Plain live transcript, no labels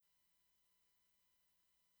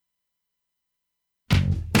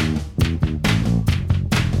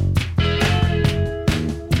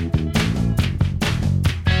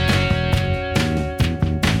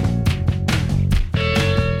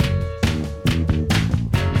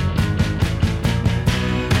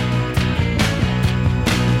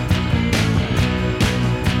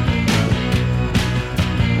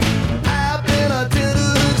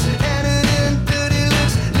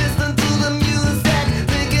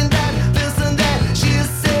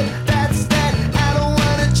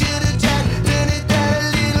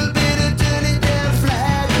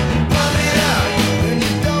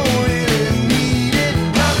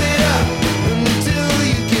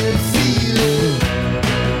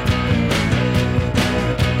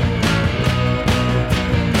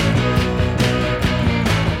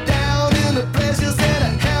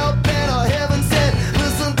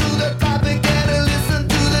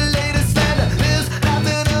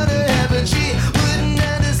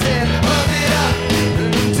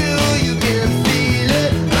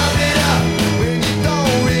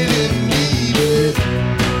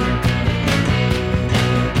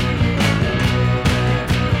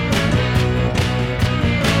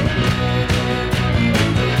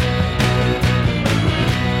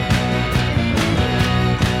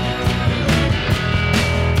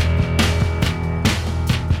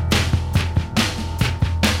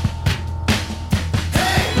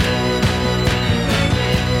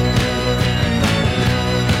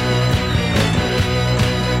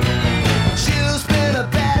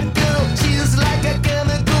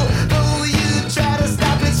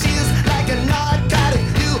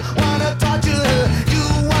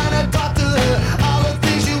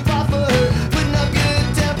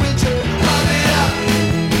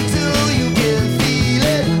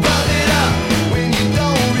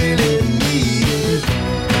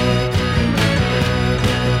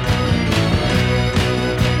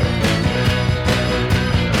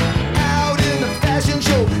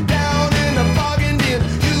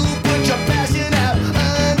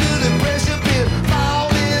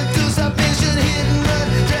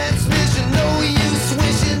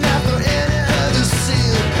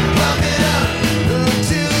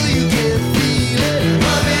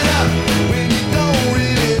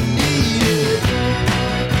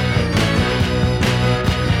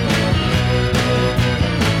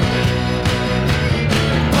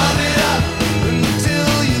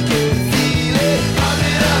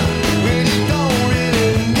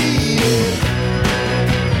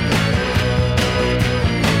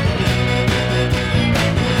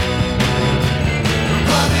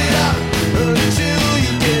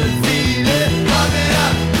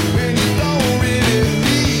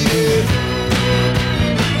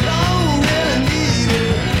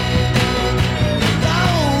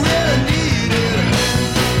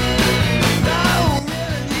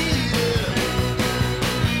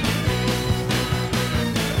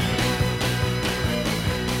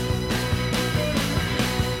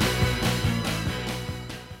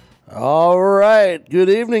Good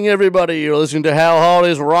evening, everybody. You're listening to Hal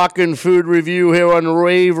Holiday's Rockin' Food Review here on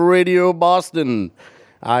Rave Radio Boston.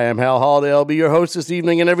 I am Hal Holiday. I'll be your host this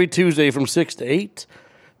evening and every Tuesday from 6 to 8.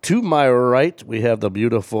 To my right, we have the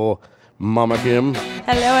beautiful Mama Kim.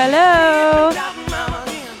 Hello, hello.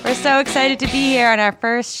 We're so excited to be here on our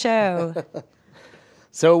first show.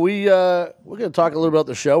 So we're going to talk a little about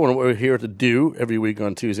the show and what we're here to do every week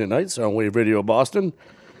on Tuesday nights on Wave Radio Boston.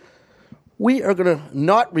 We are going to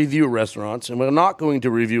not review restaurants, and we're not going to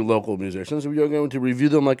review local musicians. We are going to review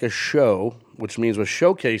them like a show, which means we're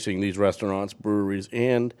showcasing these restaurants, breweries,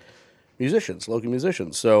 and musicians, local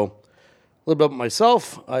musicians. So a little bit about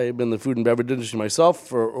myself. I've been in the food and beverage industry myself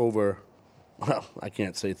for over, well, I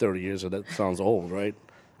can't say 30 years, so that sounds old, right?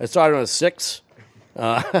 I started when I was 6.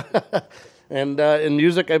 And in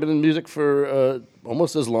music, I've been in music for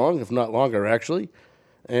almost as long, if not longer, actually.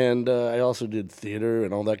 And I also did theater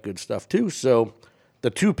and all that good stuff, too. So the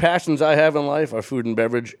two passions I have in life are food and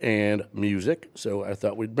beverage and music. So I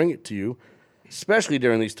thought we'd bring it to you, especially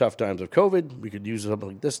during these tough times of COVID. We could use something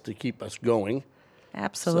like this to keep us going.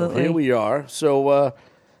 Absolutely. So here we are. So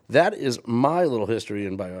that is my little history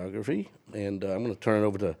and biography. And I'm going to turn it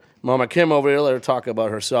over to Mama Kim over here, let her talk about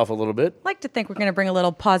herself a little bit. I like to think we're going to bring a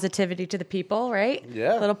little positivity to the people, right?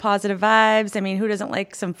 Yeah. A little positive vibes. I mean, who doesn't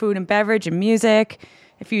like some food and beverage and music?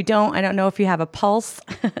 If you don't, I don't know if you have a pulse.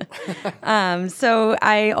 So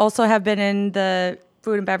I also have been in the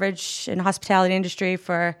food and beverage and hospitality industry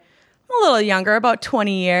for a little younger, about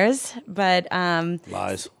 20 years. But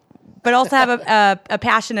Lies. But also have a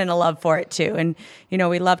passion and a love for it, too. And, you know,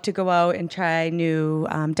 we love to go out and try new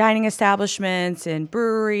dining establishments and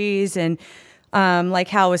breweries. And like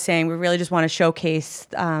Hal was saying, we really just want to showcase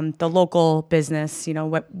the local business, you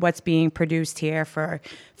know, what's being produced here for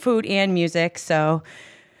food and music. So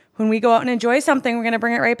when we go out and enjoy something, we're going to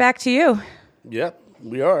bring it right back to you. Yep,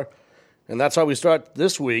 we are. And that's how we start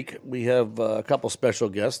this week. We have a couple special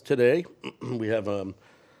guests today. We have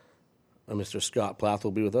Mr. Scott Plath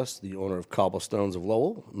will be with us, the owner of Cobblestones of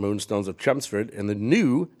Lowell, Moonstones of Chelmsford, and the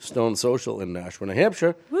new Stone Social in Nashua, New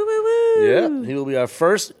Hampshire. Woo, woo, woo. Yeah, he will be our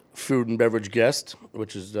first food and beverage guest,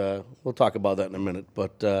 which is, we'll talk about that in a minute.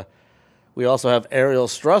 But we also have Ariel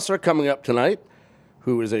Strasser coming up tonight,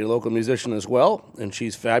 who is a local musician as well, and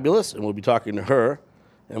she's fabulous, and we'll be talking to her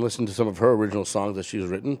and listen to some of her original songs that she's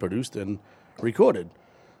written, produced, and recorded.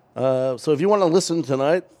 So if you want to listen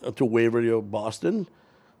tonight to Wave Radio Boston,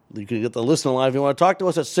 you can get the listen live. If you want to talk to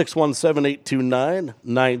us at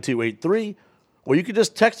 617-829-9283, or you can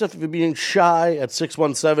just text us if you're being shy at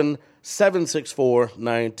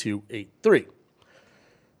 617-764-9283.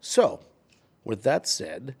 So, with that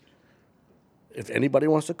said, if anybody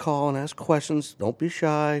wants to call and ask questions, don't be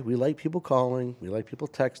shy. We like people calling. We like people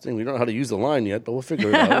texting. We don't know how to use the line yet, but we'll figure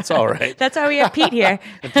it out. It's all right. That's why we have Pete here.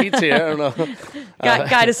 Pete's here. I don't know.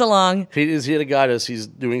 Guide us along. Pete is here to guide us. He's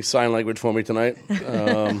doing sign language for me tonight.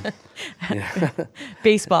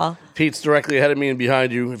 Baseball. Pete's directly ahead of me and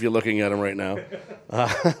behind you if you're looking at him right now.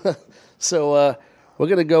 So we're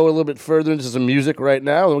going to go a little bit further into some music right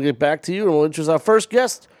now, and we'll get back to you, and we'll introduce our first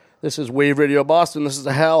guest. This is Wave Radio Boston. This is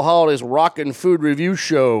the Hal Holiday's Rockin' Food Review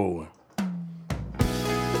Show.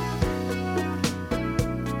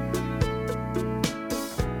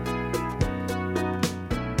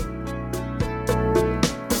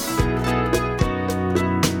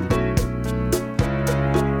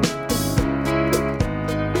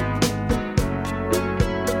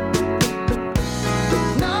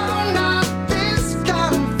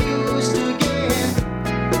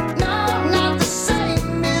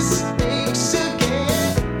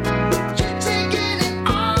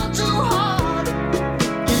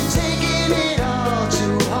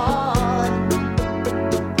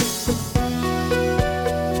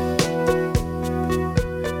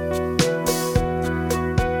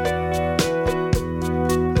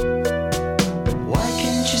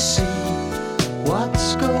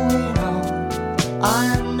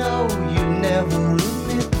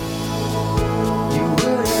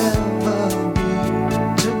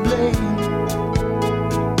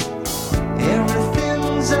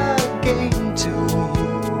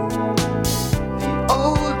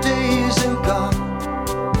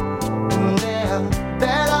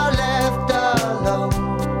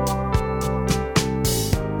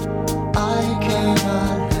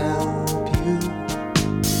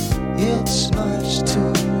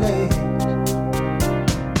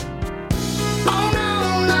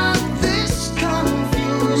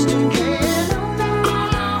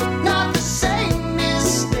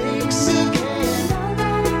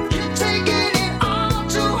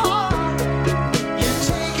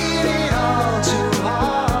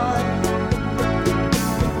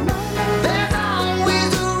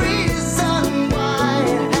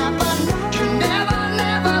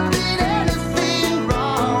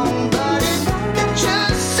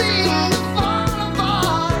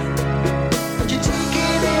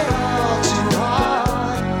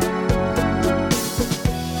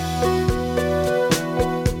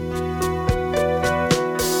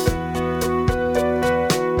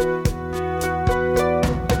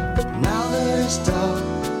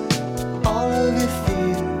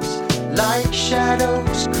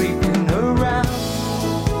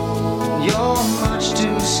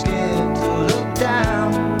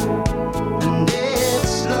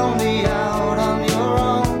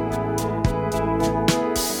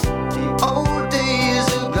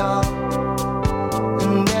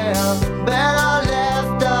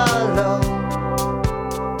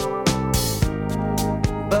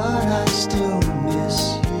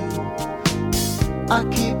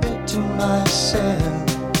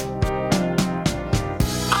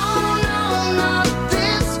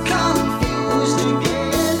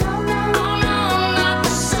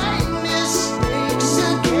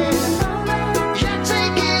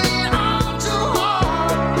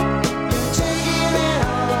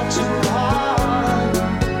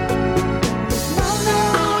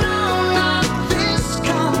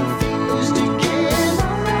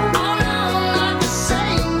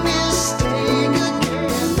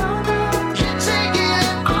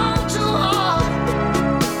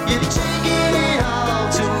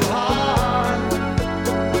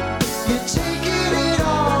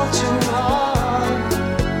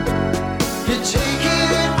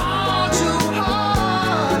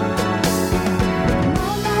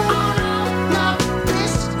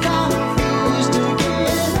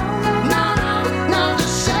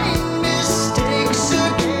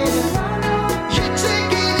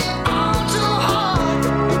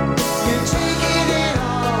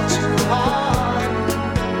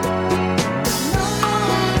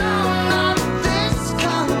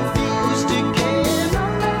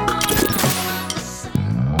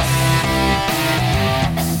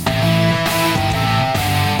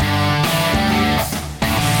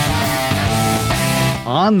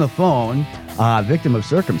 on the phone, victim of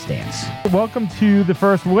circumstance. Welcome to the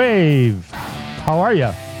First Wave. How are you?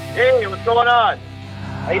 Hey, what's going on?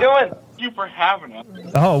 How you doing? Thank you for having us.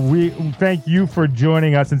 Oh, we thank you for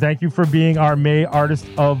joining us, and thank you for being our May Artist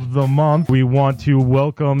of the Month. We want to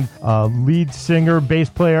welcome lead singer, bass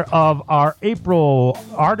player of our April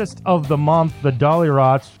Artist of the Month, the Dolly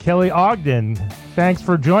Rots, Kelly Ogden. Thanks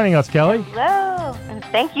for joining us, Kelly. Hello, and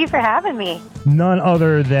thank you for having me. None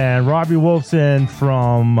other than Robbie Wolfson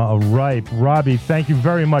from Ripe. Robbie, thank you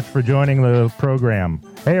very much for joining the program.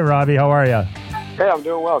 Hey, Robbie, how are you? Hey, I'm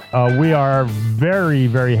doing well. We are very,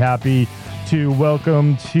 very happy to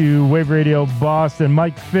welcome to Wave Radio Boston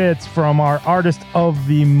Mike Fitz from our Artist of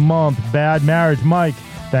the Month, Bad Marriage. Mike,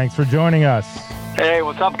 thanks for joining us. Hey,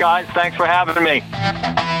 what's up, guys? Thanks for having me.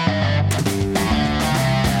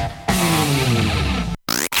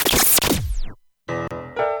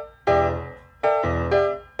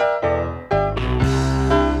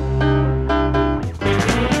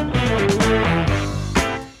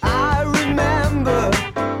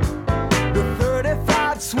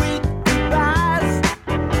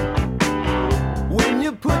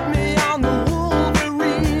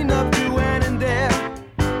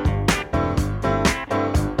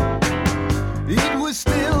 It was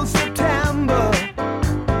still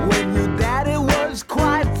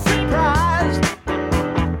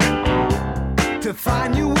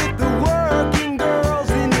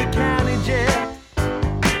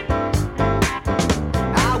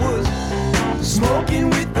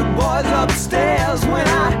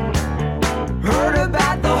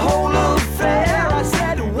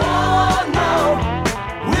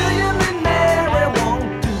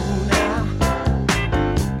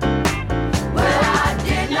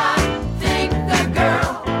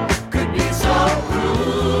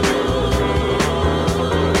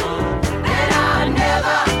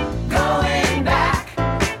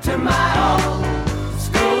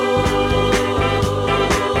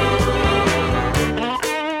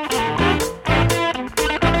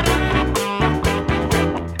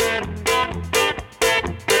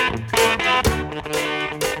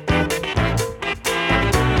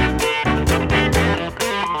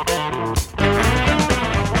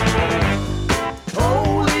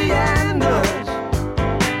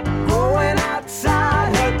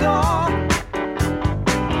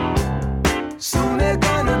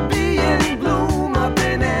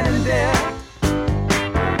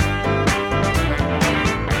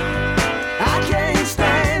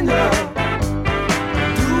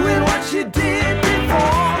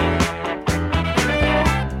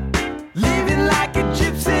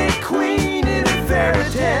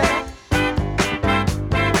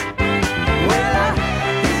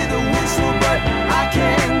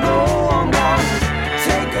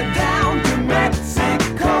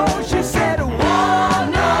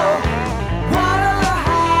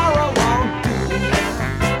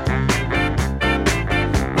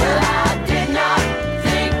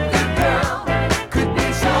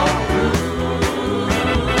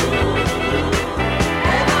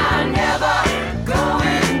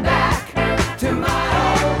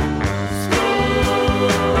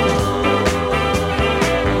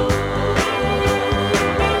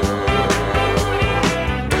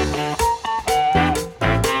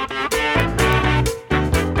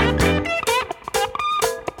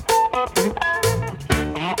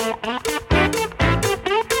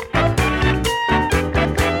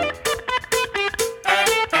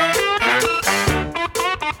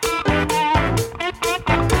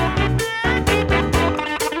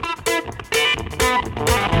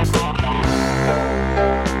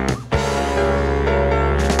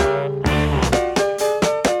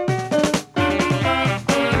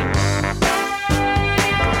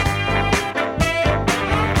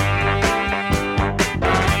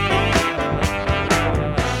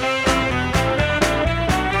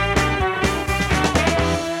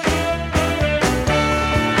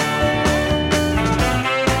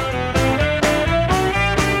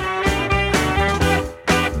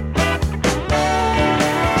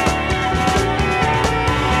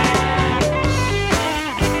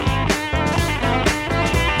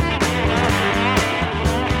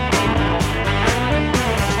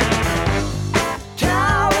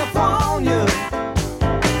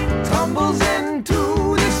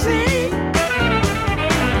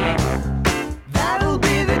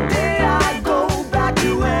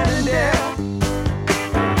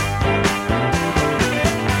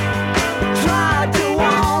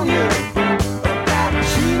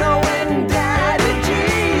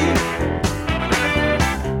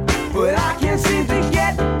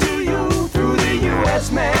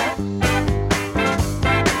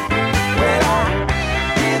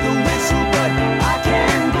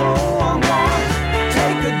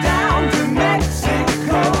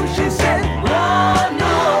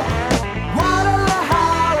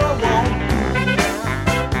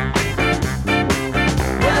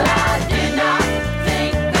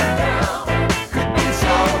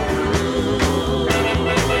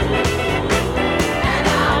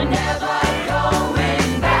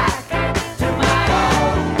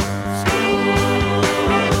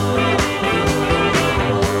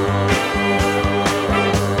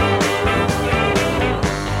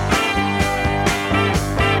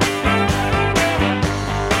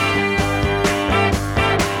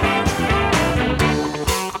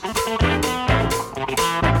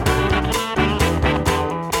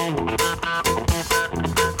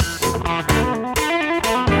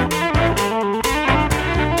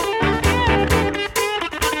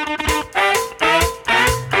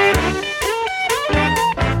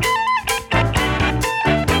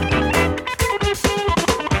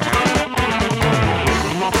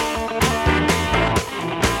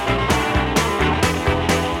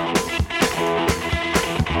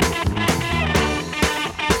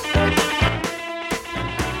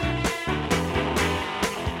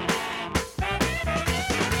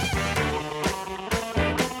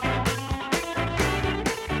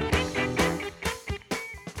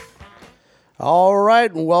All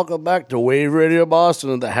right, and welcome back to Wave Radio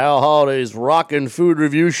Boston and the Hal Holiday's Rockin' Food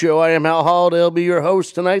Review Show. I am Hal Holiday. I'll be your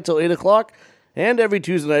host tonight till 8 o'clock and every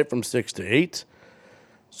Tuesday night from 6 to 8.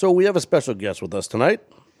 So we have a special guest with us tonight.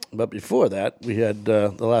 But before that, we had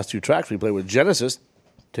the last two tracks we played with Genesis,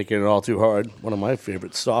 Taking It All Too Hard, one of my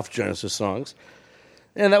favorite soft Genesis songs.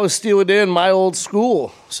 And that was Steal It In, My Old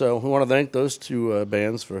School. So we want to thank those two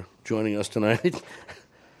bands for joining us tonight.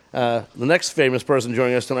 The next famous person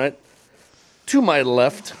joining us tonight, to my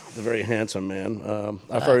left, the very handsome man,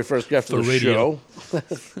 our very first guest of the show.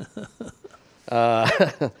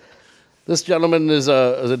 This gentleman is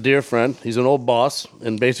a dear friend. He's an old boss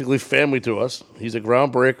and basically family to us. He's a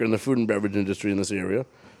groundbreaker in the food and beverage industry in this area.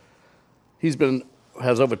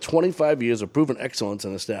 Has over 25 years of proven excellence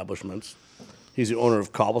in establishments. He's the owner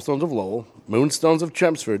of Cobblestones of Lowell, Moonstones of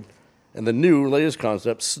Chelmsford, and the new latest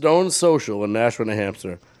concept, Stone Social in Nashua, New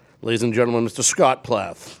Hampshire. Ladies and gentlemen, Mr. Scott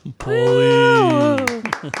Plath. Paulie.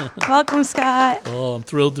 Welcome, Scott. Oh, I'm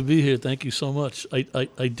thrilled to be here. Thank you so much.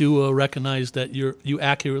 I do recognize that you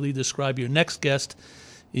accurately describe your next guest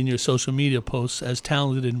in your social media posts as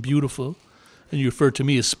talented and beautiful, and you refer to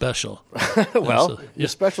me as special. Well, so, you're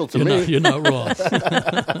special to me. You're not wrong.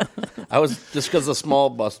 I was just because the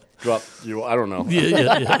small bus dropped you. I don't know.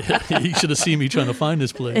 Yeah. You should have seen me trying to find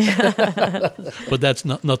this place. But that's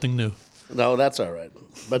nothing new. No, that's all right.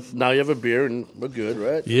 But now you have a beer, and we're good,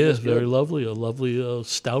 right? Yeah, it's very lovely. A lovely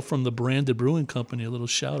stout from the Branded Brewing Company. A little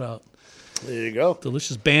shout-out. There you go.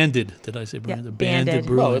 Delicious. Banded. Did I say Branded? Yeah, Banded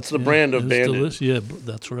Brewing. Oh, it's the brand of Banded. Delicious. Yeah,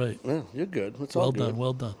 that's right. Yeah, you're good. It's well all done, good.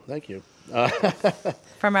 well done. Thank you.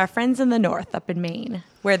 From our friends in the north up in Maine,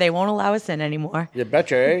 where they won't allow us in anymore. You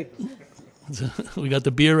betcha, eh? We got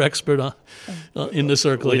the beer expert in the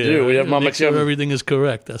circle here. We do. We have Mama Make sure Kim. everything is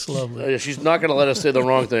correct. That's lovely. She's not going to let us say the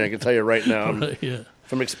wrong thing. I can tell you right now Right, yeah.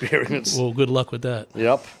 from experience. Well, good luck with that.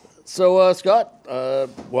 Yep. So, Scott,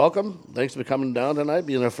 welcome. Thanks for coming down tonight,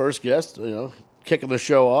 being our first guest, kicking the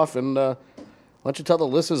show off. And why don't you tell the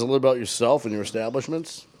listeners a little about yourself and your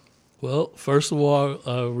establishments? Well, first of all,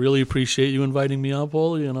 I really appreciate you inviting me on,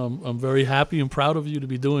 Paulie, and I'm very happy and proud of you to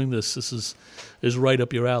be doing this. This is right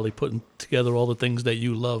up your alley, putting together all the things that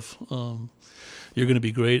you love. You're going to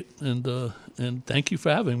be great, and thank you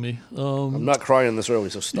for having me. I'm not crying this early,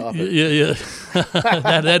 so stop it. Yeah.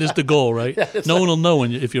 that is the goal, right? No one will know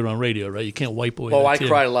if you're on radio, right? You can't wipe away. Oh, I tear.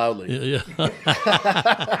 cry loudly. Yeah.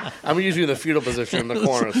 I'm usually in the fetal position in the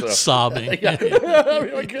corner. So. Sobbing.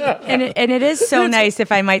 And it is so nice,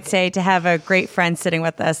 if I might say, to have a great friend sitting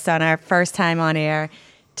with us on our first time on air,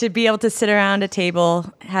 to be able to sit around a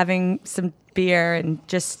table having some beer and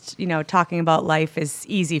just, talking about life is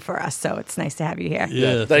easy for us. So it's nice to have you here.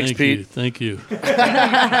 Yeah, thanks, Pete. Thank you.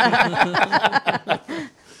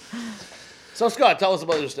 So, Scott, tell us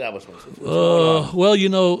about your establishment. Well,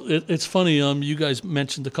 it's funny. You guys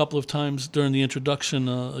mentioned a couple of times during the introduction,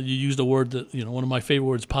 you used a word that, one of my favorite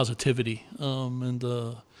words, positivity. And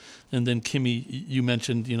then, Kimmy, you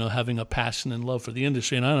mentioned, having a passion and love for the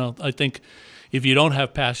industry. And I think if you don't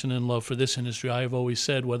have passion and love for this industry, I have always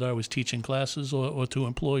said, whether I was teaching classes or to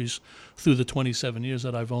employees through the 27 years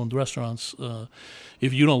that I've owned restaurants,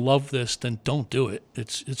 if you don't love this, then don't do it.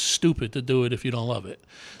 It's stupid to do it if you don't love it.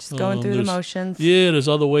 Just going through the motions. Yeah, there's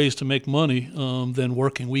other ways to make money than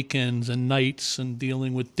working weekends and nights and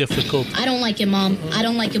dealing with difficult... I don't like it, Mom. I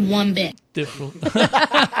don't like it one bit.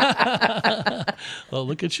 Well,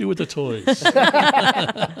 look at you with the toys.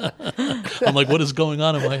 I'm like, what is going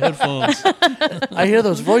on in my headphones? I hear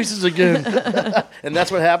those voices again. And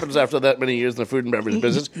that's what happens after that many years in the food and beverage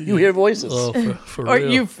business. You hear voices. Oh, for Or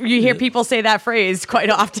real. you hear people say that phrase quite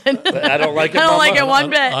often. I don't like it. I don't Mama. like it one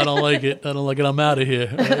bit. I don't like it. I don't like it. I'm out of here.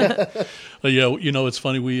 But yeah, it's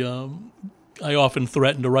funny. I often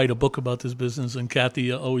threaten to write a book about this business, and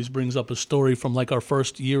Kathy always brings up a story from like our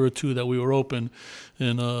first year or two that we were open,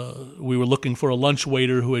 and we were looking for a lunch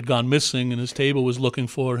waiter who had gone missing, and his table was looking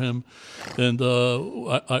for him, and we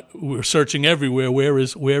were searching everywhere. Where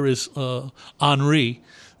is Henri?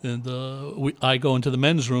 And I go into the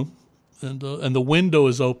men's room. And the window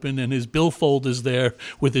is open, and his billfold is there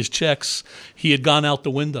with his checks. He had gone out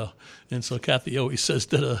the window. And so Kathy always says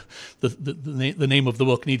that the name of the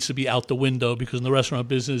book needs to be Out the Window, because in the restaurant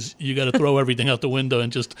business, you got to throw everything out the window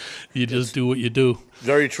and just do what you do.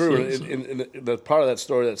 Very true. And the part of that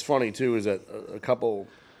story that's funny, too, is that a couple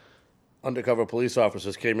undercover police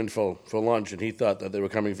officers came in for lunch, and he thought that they were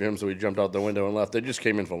coming for him, so he jumped out the window and left. They just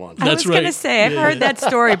came in for lunch. I was going to say, I've heard that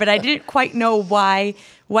story, but I didn't quite know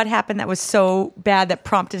what happened that was so bad that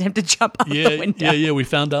prompted him to jump out the window. Yeah. We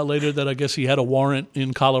found out later that I guess he had a warrant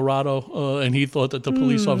in Colorado, and he thought that the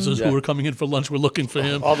police officers who were coming in for lunch were looking for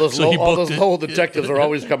him. All those local detectives are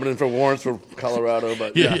always coming in for warrants for Colorado,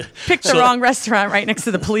 but Picked the wrong restaurant right next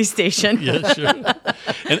to the police station. Yeah, sure.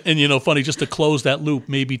 And funny, just to close that loop,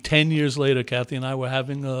 maybe 10 years later, Kathy and I were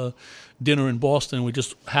having dinner in Boston. We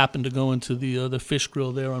just happened to go into the fish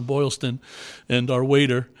grill there on Boylston, and our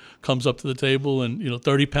waiter comes up to the table and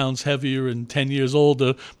 30 pounds heavier and 10 years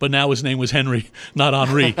older, but now his name was Henry, not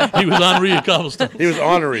Henri. He was Henri at Cobblestone. He was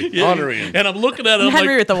Henri. Henri. And I'm looking at him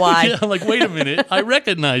Henry with the Y. Yeah, I'm like, wait a minute, I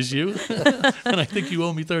recognize you, and I think you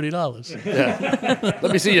owe me $30. Yeah.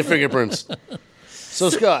 Let me see your fingerprints.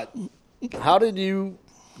 So, Scott, how did you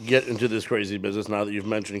get into this crazy business now that you've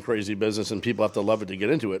mentioned crazy business and people have to love it to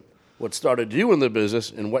get into it? What started you in the business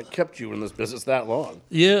and what kept you in this business that long?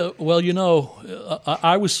 Yeah, well,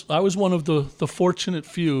 I was one of the fortunate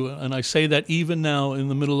few, and I say that even now in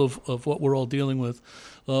the middle of what we're all dealing with,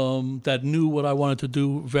 that knew what I wanted to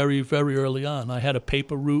do very, very early on. I had a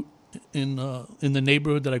paper route in the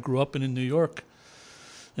neighborhood that I grew up in New York,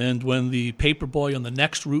 and when the paper boy on the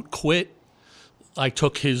next route quit, I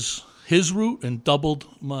took his route and doubled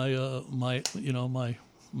my route,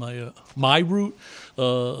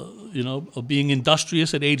 being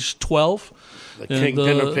industrious at age 12. The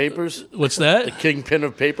kingpin of papers? What's that? The kingpin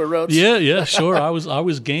of paper routes? Yeah, sure. I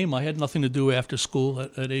was game. I had nothing to do after school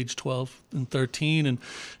at age 12 and 13.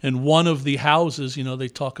 And one of the houses, they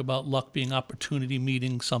talk about luck being opportunity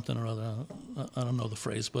meeting something or other. I don't know the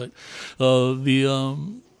phrase, but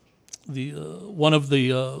one of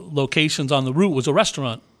the locations on the route was a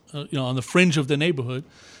restaurant, on the fringe of the neighborhood.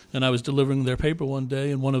 And I was delivering their paper one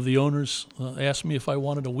day, and one of the owners asked me if I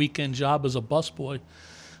wanted a weekend job as a busboy.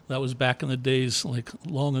 That was back in the days, like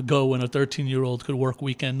long ago, when a 13-year-old could work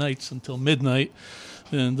weekend nights until midnight.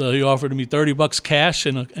 And he offered me $30 cash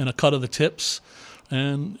and a cut of the tips.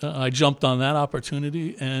 And I jumped on that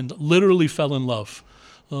opportunity and literally fell in love.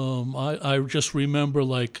 I just remember,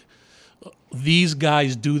 these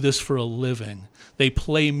guys do this for a living. They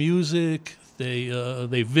play music.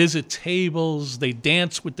 They visit tables. They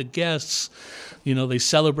dance with the guests. They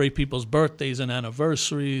celebrate people's birthdays and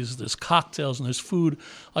anniversaries. There's cocktails and there's food.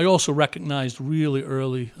 I also recognized really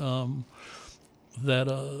early that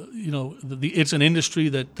it's an industry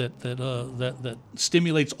that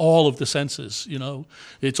stimulates all of the senses.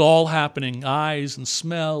 It's all happening: eyes and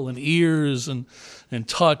smell and ears and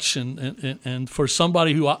touch and for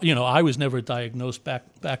somebody who I was never diagnosed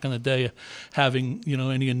back in the day having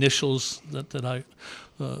any initials that I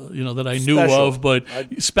knew of, but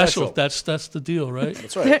special. That's the deal, right?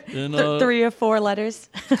 That's right. And, 3 or 4 letters.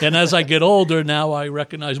 And as I get older, now I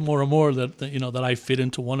recognize more and more that I fit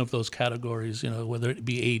into one of those categories. Whether it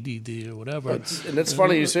be ADD or whatever. And it's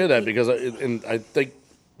funny you say that because I think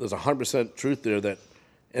there's 100% truth there that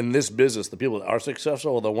in this business, the people that are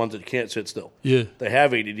successful are the ones that can't sit still. Yeah, they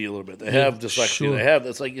have ADD a little bit. They have dyslexia. Sure. They have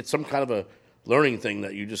it's some kind of a learning thing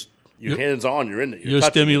that you're hands on. You're in it. You're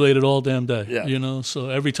stimulated all damn day. Yeah. So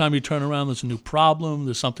every time you turn around, there's a new problem.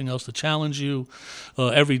 There's something else to challenge you.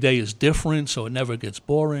 Every day is different, so it never gets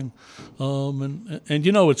boring. And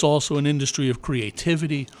it's also an industry of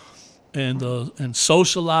creativity and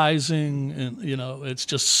socializing, and it's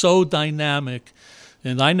just so dynamic.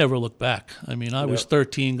 And I never look back. I mean, I was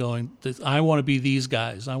 13 going, I want to be these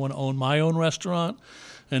guys. I want to own my own restaurant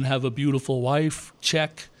and have a beautiful wife,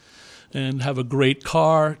 check, and have a great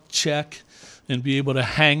car, check, and be able to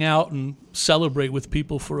hang out and celebrate with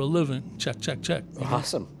people for a living, check.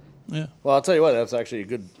 Awesome. Yeah. Well, I'll tell you what, that's actually a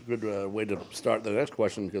good way to start the next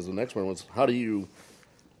question, because the next one was, how do you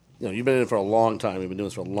you've been in it for a long time. You've been doing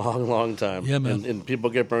this for a long, long time. Yeah, man. And people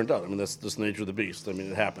get burnt out. I mean, that's just the nature of the beast. I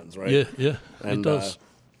mean, it happens, right? Yeah, and, it does.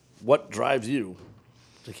 What drives you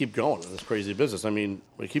to keep going in this crazy business? I mean,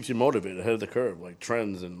 what keeps you motivated, ahead of the curve, like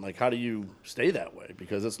trends, and how do you stay that way?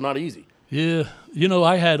 Because it's not easy. Yeah,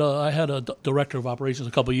 I had a director of operations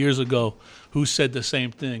a couple of years ago who said the same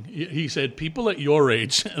thing. He said, "People at your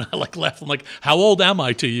age," and I laughed. I'm like, "How old am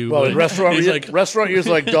I to you?" Well, restaurant years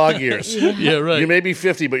like dog years. Yeah, right. You may be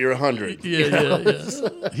 50, but you're 100.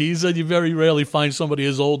 Yeah. He said you very rarely find somebody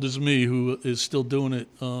as old as me who is still doing it,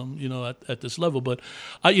 at this level. But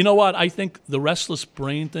you know what? I think the restless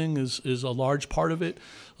brain thing is a large part of it.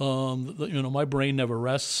 My brain never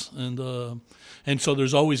rests, and so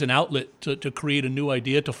there's always an outlet to create a new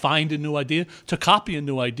idea, to find a new idea, to copy a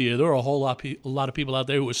new idea. There are a lot of people out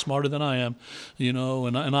there who are smarter than I am,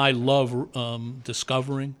 and I love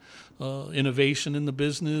discovering innovation in the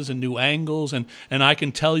business and new angles. And I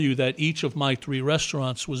can tell you that each of my 3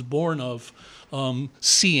 restaurants was born of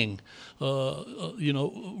seeing,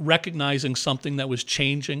 recognizing something that was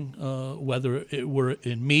changing, whether it were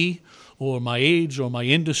in me or my age or my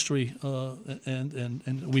industry,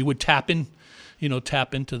 and we would tap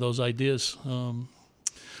into those ideas.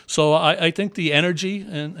 So I think the energy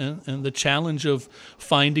and the challenge of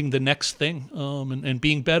finding the next thing and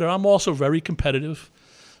being better. I'm also very competitive.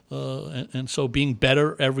 And so being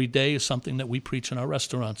better every day is something that we preach in our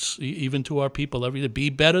restaurants, even to our people every day. Be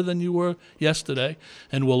better than you were yesterday,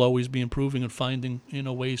 and we'll always be improving and finding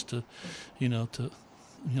ways to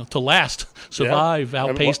last, survive,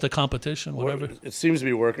 outpace the competition, whatever. It seems to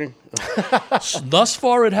be working. Thus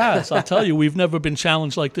far, it has. I'll tell you, we've never been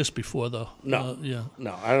challenged like this before, though. No,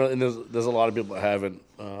 no. I don't. And there's a lot of people that haven't.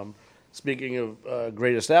 Speaking of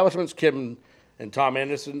great establishments, Kim and Tom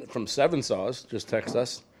Anderson from Seven Saws just texted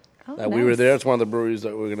us. Nice. We were there. It's one of the breweries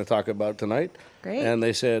that we're going to talk about tonight. Great. And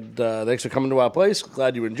they said, thanks for coming to our place.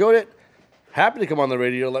 Glad you enjoyed it. Happy to come on the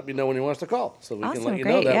radio. Let me know when you want us to call so we can let you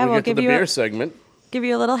know that. Yeah, we'll get to the beer segment. Give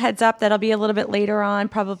you a little heads up. That'll be a little bit later on,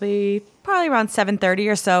 probably around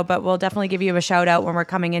 7:30 or so, but we'll definitely give you a shout out when we're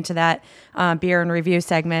coming into that beer and review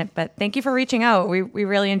segment. But thank you for reaching out. We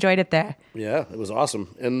really enjoyed it there. Yeah, it was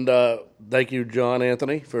awesome. And thank you, John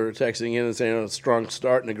Anthony, for texting in and saying a strong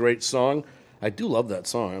start and a great song. I do love that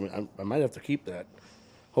song. I mean, I might have to keep that.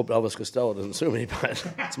 Hope Elvis Costello doesn't sue me, but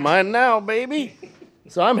it's mine now, baby.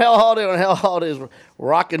 So I'm Hal Holiday on Hal Holiday's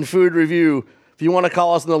Rockin' Food Review. If you want to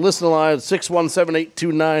call us on the listener line,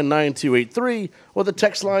 617-829-9283, or the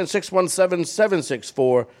text line,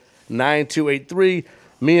 617-764-9283.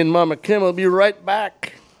 Me and Mama Kim will be right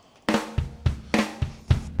back.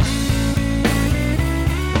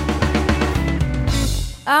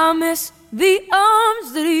 I miss the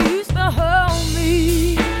arms that used to hold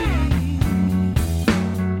me,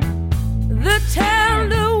 the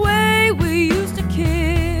tender way we used to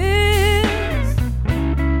kiss.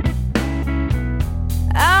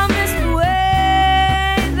 I miss the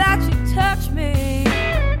way that you touched me.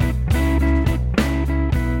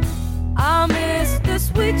 I miss the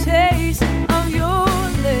sweet taste of your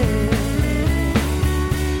lips.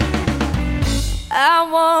 I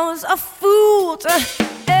was a fool to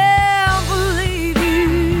believe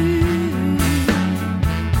you.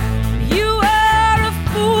 You were a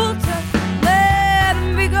fool to let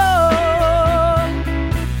me go.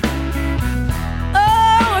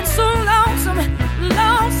 Oh, it's so lonesome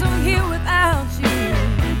here without you.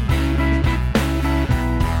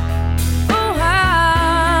 Oh,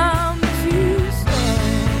 I miss you so.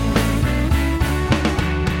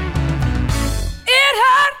 It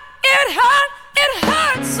hurt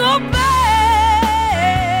so bad.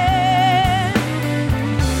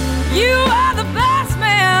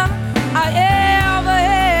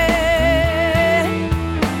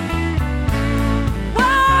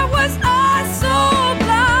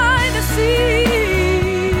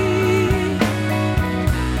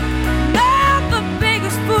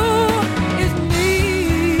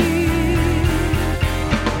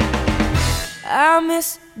 I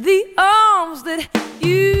miss the arms that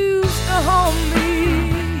used to hold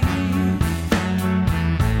me,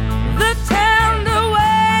 the tender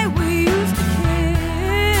way we used to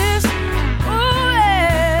kiss. Oh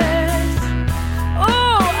yes,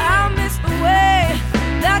 oh I miss the way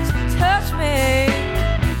that you touched me.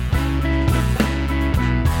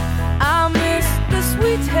 I miss the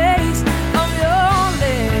sweet taste of your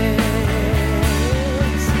lips.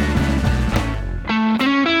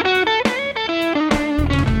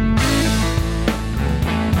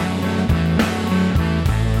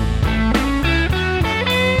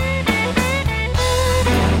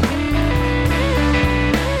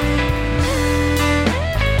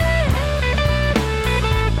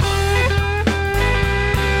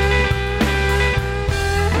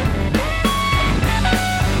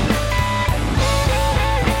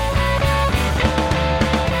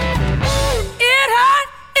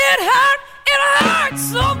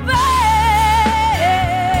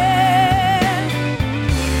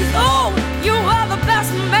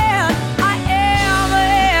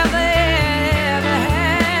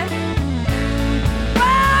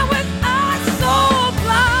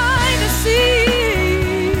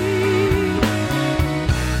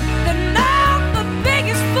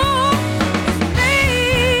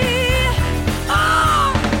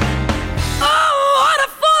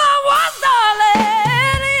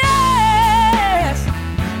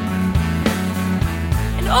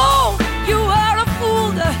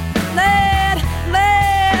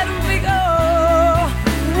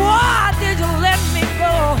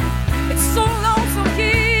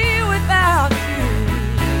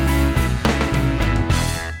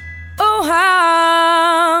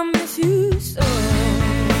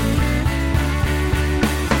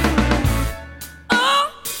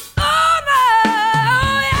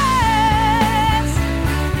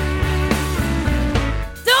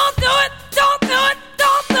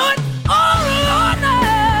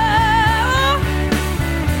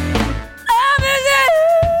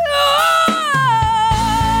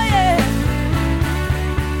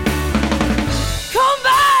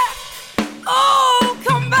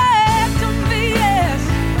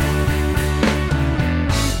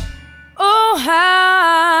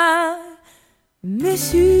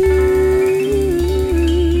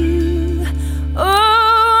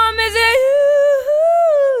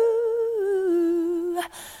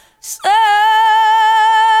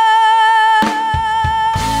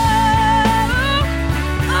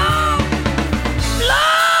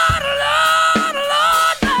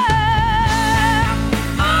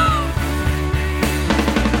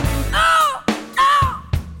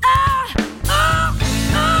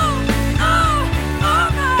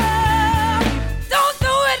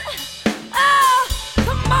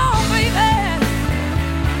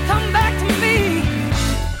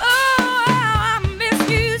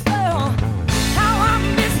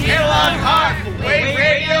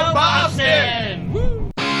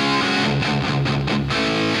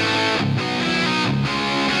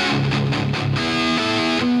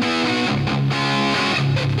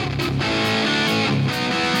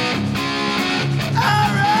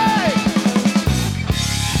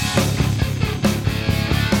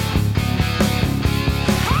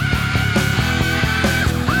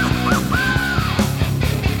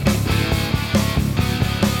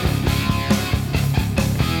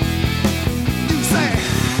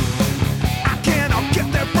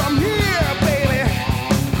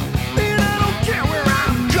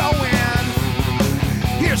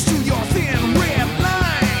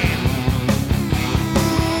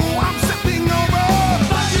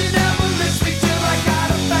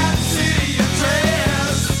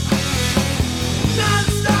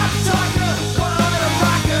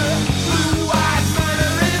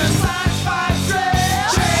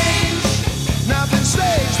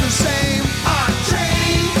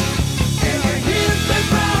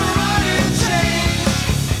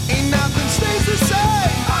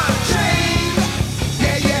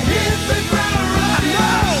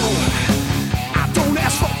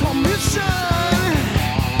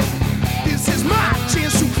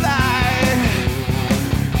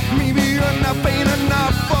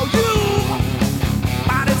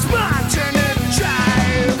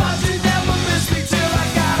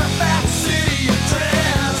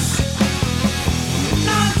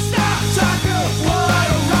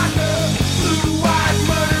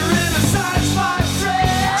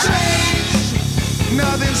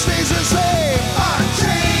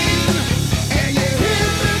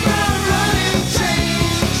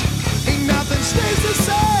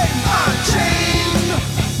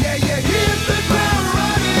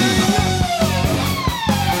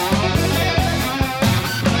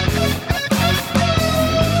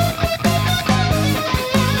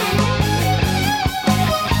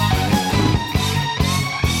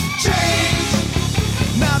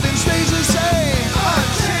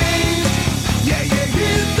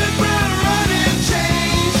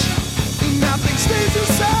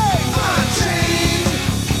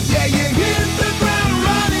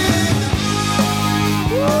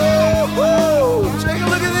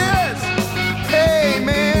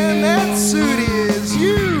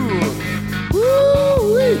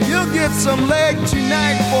 some leg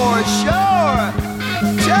tonight for sure.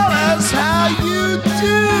 Tell us how you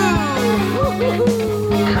do.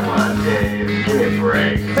 Come on, Dave, give me a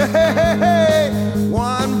break. Hey,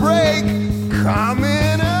 one break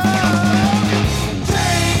coming up.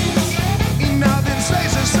 Change, ain't nothing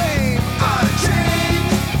stays the same. Out of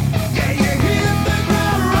change, yeah, you hit the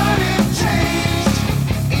ground running. Change,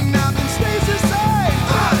 ain't nothing stays the same.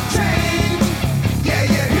 Out of change, yeah,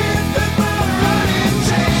 you hit the ground running.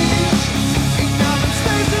 Change, ain't nothing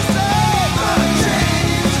stays the same. Out of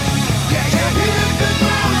change, yeah, you hit the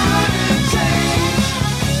ground running. Change,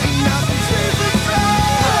 ain't nothing stays the same.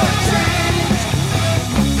 Out of change.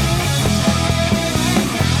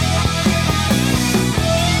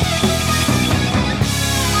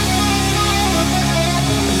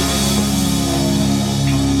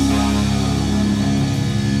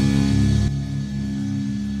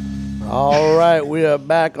 All right, we are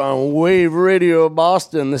back on Wave Radio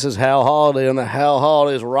Boston. This is Hal Holiday on the Hal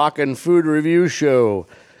Holiday's Rockin' Food Review Show.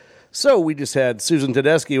 So we just had Susan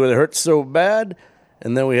Tedeschi with It Hurts So Bad,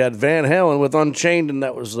 and then we had Van Halen with Unchained, and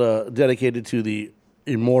that was dedicated to the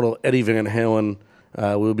immortal Eddie Van Halen.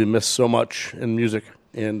 Will be missed so much in music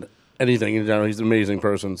and anything in general. He's an amazing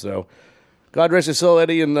person. So God rest his soul,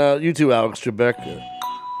 Eddie, and you too, Alex Trebek.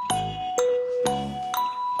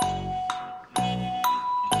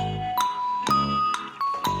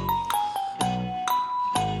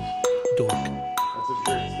 Dork.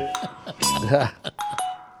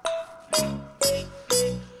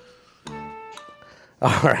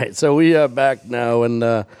 All right, so we are back now, and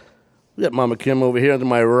we got Mama Kim over here to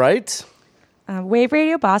my right. Wave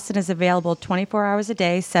Radio Boston is available 24 hours a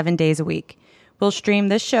day, 7 days a week. We'll stream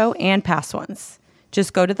this show and past ones.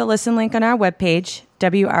 Just go to the listen link on our webpage,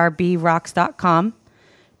 wrbrocks.com.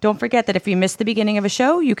 Don't forget that if you missed the beginning of a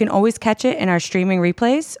show, you can always catch it in our streaming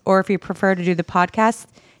replays, or if you prefer to do the podcast,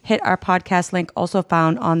 hit our podcast link also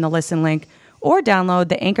found on the listen link, or download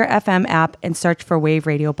the Anchor FM app and search for Wave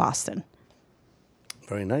Radio Boston.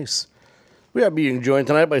 Very nice. We are being joined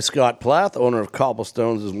tonight by Scott Plath, owner of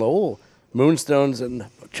Cobblestones in Lowell, Moonstones in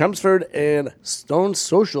Chelmsford, and Stone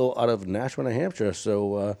Social out of Nashua, New Hampshire.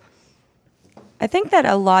 So I think that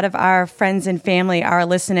a lot of our friends and family are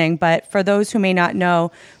listening, but for those who may not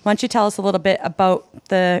know, why don't you tell us a little bit about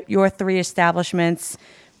your three establishments,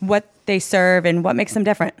 what they serve, and what makes them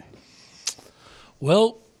different?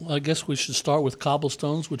 Well, I guess we should start with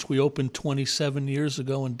Cobblestones, which we opened 27 years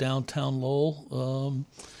ago in downtown Lowell.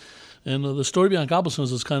 And the story behind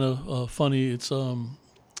Cobblestones is kind of funny. It's a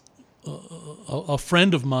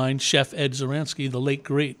friend of mine, Chef Ed Zaransky, the late,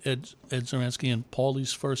 great Ed Zaransky, and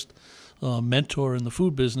Paulie's first mentor in the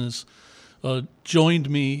food business, joined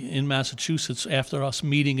me in Massachusetts after us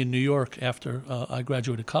meeting in New York after I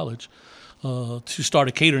graduated college. To start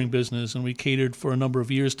a catering business, and we catered for a number of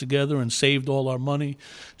years together and saved all our money.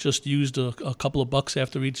 Just used a couple of bucks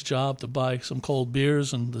after each job to buy some cold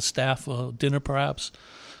beers and the staff dinner, perhaps.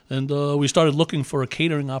 And we started looking for a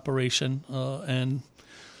catering operation and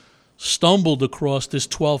stumbled across this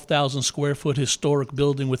 12,000 square foot historic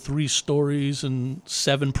building with 3 stories and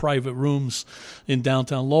 7 private rooms in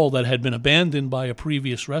downtown Lowell that had been abandoned by a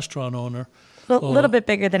previous restaurant owner. A little bit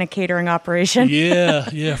bigger than a catering operation.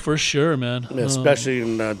 Yeah, for sure, man. Yeah, especially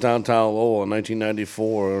in downtown Lowell in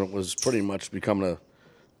 1994, it was pretty much becoming a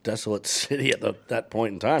desolate city at that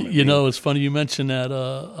point in time. You know, it's funny you mentioned that.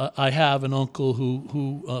 I have an uncle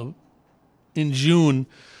who in June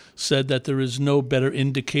said that there is no better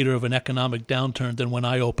indicator of an economic downturn than when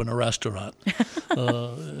I open a restaurant.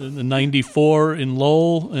 In 94 in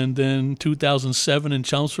Lowell, and then 2007 in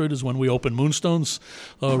Chelmsford is when we opened Moonstones,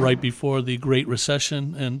 right before the Great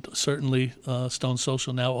Recession, and certainly Stone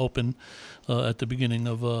Social now open at the beginning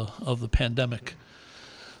of the pandemic.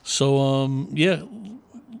 So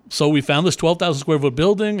So we found this 12,000 square foot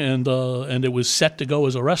building, and it was set to go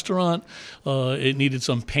as a restaurant. It needed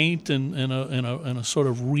some paint and a sort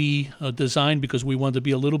of redesign because we wanted to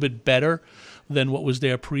be a little bit better than what was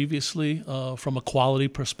there previously from a quality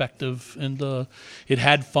perspective. And it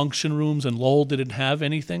had function rooms, and Lowell didn't have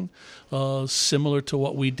anything similar to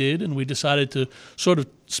what we did. And we decided to sort of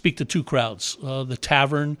speak to 2 crowds, the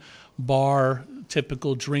tavern, bar,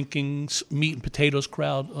 typical drinking meat and potatoes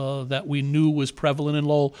crowd that we knew was prevalent in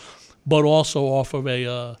Lowell, but also offer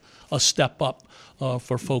a step up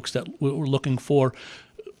for folks that were looking for,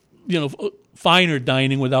 finer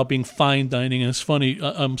dining without being fine dining. And it's funny,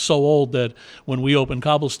 I'm so old that when we opened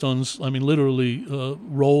Cobblestones, I mean, literally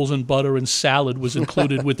rolls and butter and salad was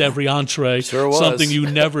included with every entree. Sure was. Something you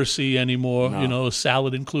never see anymore. No.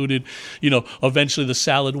 Salad included. Eventually the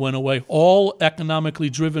salad went away. All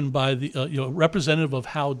economically driven by the representative of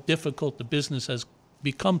how difficult the business has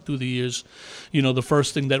become through the years. The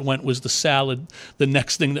first thing that went was the salad. The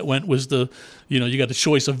next thing that went was you got the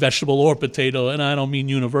choice of vegetable or potato, and I don't mean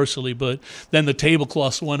universally, but then the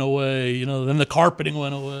tablecloths went away, then the carpeting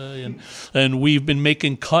went away, and we've been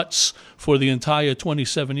making cuts for the entire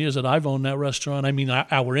 27 years that I've owned that restaurant. I mean,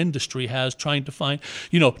 our industry has, trying to find,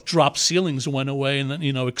 drop ceilings went away, and then,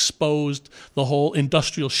 exposed the whole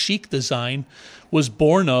industrial chic design was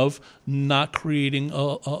born of not creating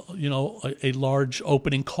a large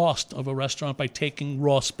opening cost of a restaurant by taking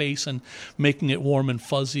raw space and making it warm and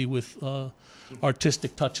fuzzy with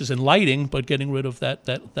artistic touches and lighting, but getting rid of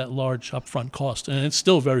that large upfront cost. And it's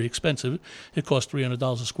still very expensive. It costs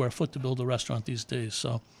 $300 a square foot to build a restaurant these days.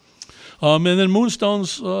 So, and then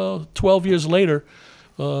Moonstone's 12 years later,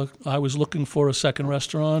 I was looking for a second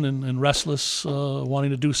restaurant and restless,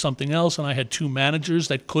 wanting to do something else. And I had two managers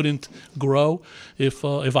that couldn't grow if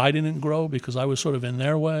I didn't grow, because I was sort of in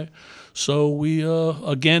their way. So we,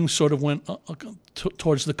 again, sort of went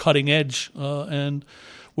towards the cutting edge and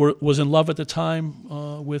was in love at the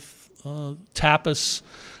time with tapas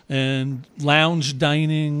and lounge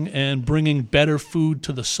dining and bringing better food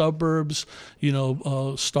to the suburbs.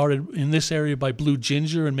 Started in this area by Blue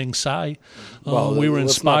Ginger and Ming Tsai. We were inspired.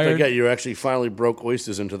 Let's not forget, you actually finally broke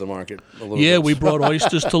oysters into the market a little bit. Yeah, we brought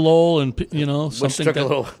oysters to Lowell, and which took a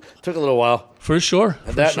little while. For sure.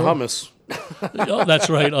 And that and hummus. Oh, that's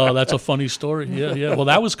right. Oh, that's a funny story. Yeah. Well,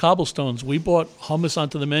 that was Cobblestones. We brought hummus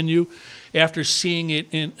onto the menu after seeing it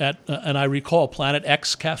and I recall Planet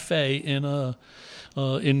X Cafe in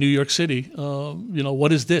New York City.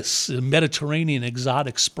 What is this? A Mediterranean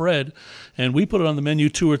exotic spread. And we put it on the menu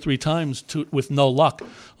 2 or 3 times with no luck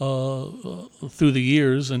through the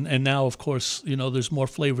years. And now, of course, there's more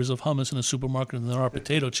flavors of hummus in a supermarket than there are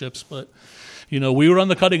potato chips. But, we were on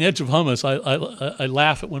the cutting edge of hummus. I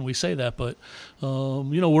laugh at when we say that. But,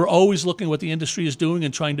 we're always looking at what the industry is doing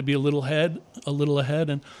and trying to be a little ahead.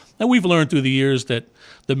 And we've learned through the years that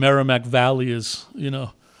the Merrimack Valley is,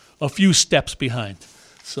 a few steps behind.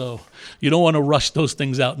 So you don't want to rush those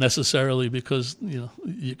things out necessarily, because you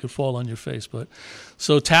could fall on your face. But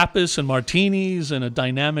so tapas and martinis and a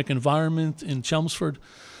dynamic environment in Chelmsford,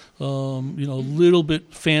 a little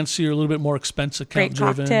bit fancier, a little bit more expensive, great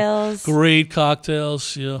cocktails. Great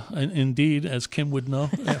cocktails, yeah, and indeed, as Kim would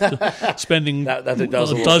know, after spending a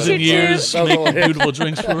dozen years making beautiful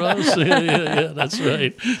drinks for us. Yeah, that's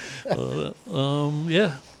right.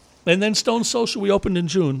 Yeah. And then Stone Social, we opened in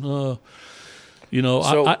June.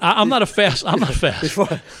 I'm not fast.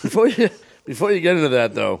 Before you get into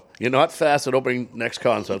that, though, you're not fast at opening next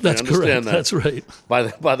concept. That's I understand correct. that. That's right. By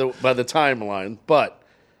the timeline, but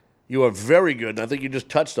you are very good, and I think you just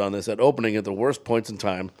touched on this, at opening at the worst points in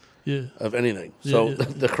time of anything. So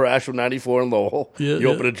the crash of '94 in Lowell, you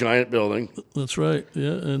open a giant building. That's right.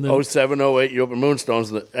 Yeah. And then 07, 08, you open Moonstones,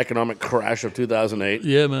 the economic crash of 2008.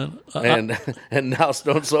 Yeah, man. And now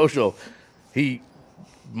Stone Social.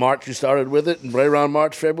 March, you started with it, and right around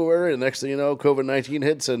March, February, and next thing you know, COVID-19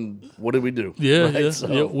 hits, and what did we do? Yeah, right?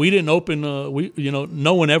 yeah. We didn't open.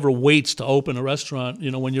 No one ever waits to open a restaurant.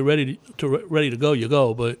 When you're ready to go, you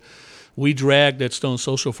go. But we dragged at Stone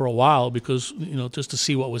Social for a while because just to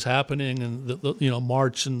see what was happening, and the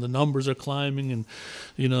March, and the numbers are climbing, and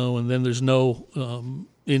and then there's no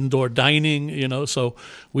indoor dining, so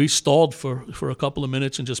we stalled for a couple of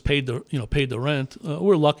minutes and just paid the rent.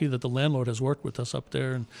 We're lucky that the landlord has worked with us up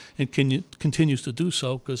there and continues to do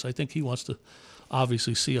so, because I think he wants to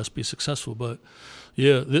obviously see us be successful. But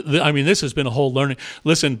yeah, this has been a whole learning.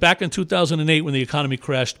 Listen, back in 2008 when the economy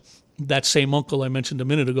crashed, that same uncle I mentioned a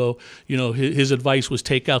minute ago, his advice was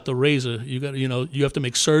take out the razor. You have to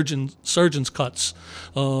make surgeon's cuts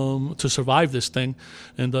to survive this thing.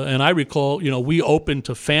 And I recall, we opened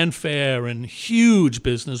to fanfare and huge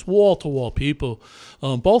business, wall to wall people,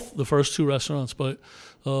 both the first 2 restaurants, but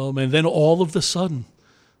and then all of a sudden,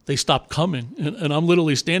 they stopped coming, and I'm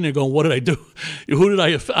literally standing there going, "What did I do? Who did I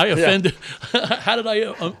offend? How did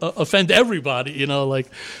I offend everybody?"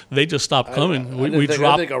 They just stopped coming. We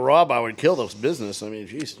dropped. I think a Rob, I would kill this business. I mean,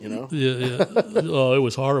 geez, Yeah. Oh, it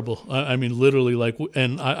was horrible. I mean, literally,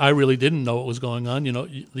 and I really didn't know what was going on.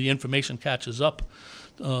 The information catches up,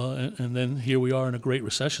 and then here we are in a great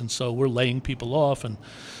recession. So we're laying people off, and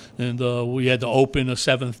we had to open a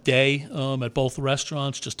 7th day at both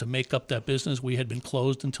restaurants just to make up that business. We had been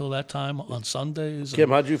closed until that time on Sundays. Kim,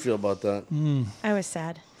 how'd you feel about that? I was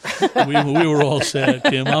sad. we were all sad,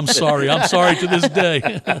 Kim. I'm sorry to this day.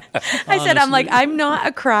 I said, I'm not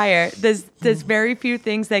a crier. There's very few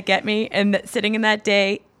things that get me, and sitting in that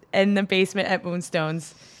day in the basement at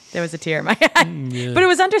Moonstones There was a tear in my eye. But it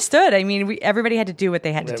was understood. I mean, everybody had to do what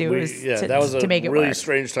they had to do. That was a make it really work.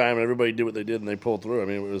 strange time, and everybody did what they did, and they pulled through. I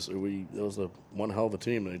mean, it was one hell of a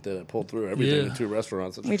team that pulled through everything in 2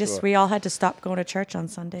 restaurants. We all had to stop going to church on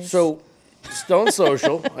Sundays. So, Stone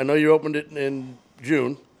Social, I know you opened it in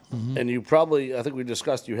June, and you probably, I think we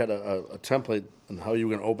discussed you had a template on how you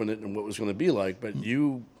were going to open it and what it was going to be like, but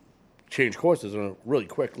you changed courses on a really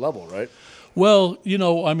quick level, right? Well,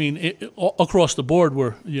 I mean, across the board,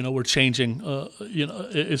 we're changing.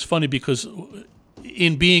 It's funny because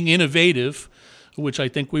in being innovative, which I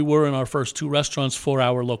think we were in our first 2 restaurants for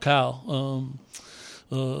our locale,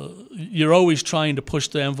 you're always trying to push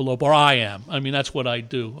the envelope, or I am. I mean, that's what I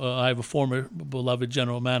do. I have a former beloved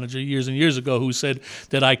general manager years and years ago who said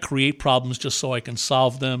that I create problems just so I can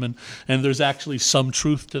solve them, and there's actually some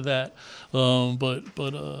truth to that.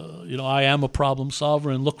 But I am a problem solver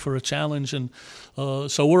and look for a challenge, and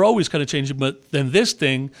so we're always kind of changing. But then this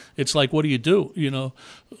thing, it's like, what do you do?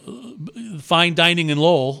 Fine dining in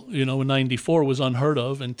Lowell, in '94 was unheard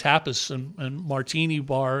of, and tapas and martini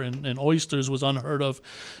bar and oysters was unheard of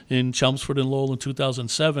in Chelmsford and Lowell in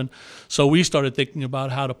 2007. So we started thinking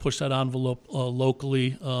about how to push that envelope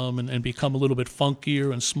locally and become a little bit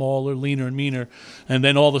funkier and smaller, leaner and meaner. And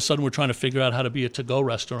then all of a sudden we're trying to figure out how to be a to-go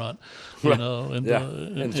restaurant,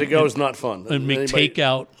 and to-go is not fun. And make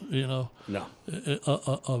takeout, no.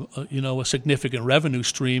 A significant revenue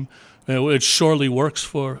stream. It surely works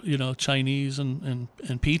for Chinese and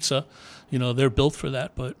pizza. They're built for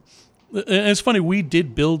that. But and it's funny, we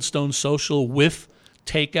did build Stone Social with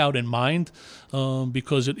takeout in mind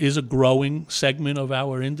because it is a growing segment of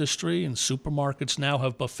our industry, and supermarkets now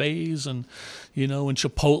have buffets, and and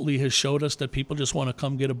Chipotle has showed us that people just want to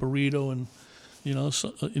come get a burrito and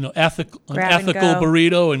ethical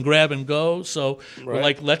burrito and grab and go. So we're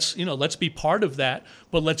like, let's be part of that,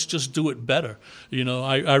 but let's just do it better.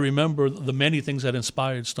 I remember the many things that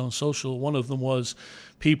inspired Stone Social. One of them was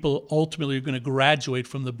people ultimately are going to graduate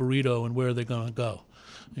from the burrito, and where are they going to go?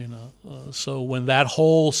 So when that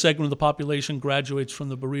whole segment of the population graduates from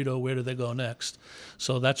the burrito, where do they go next?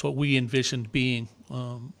 So that's what we envisioned being.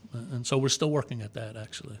 And so we're still working at that,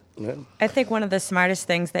 actually. Yeah. I think one of the smartest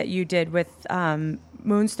things that you did with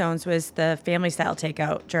Moonstones was the family-style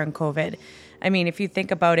takeout during COVID. I mean, if you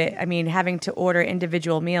think about it, having to order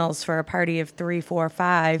individual meals for a party of 3, 4,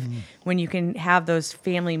 5, when you can have those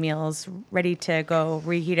family meals ready to go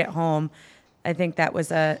reheat at home, I think that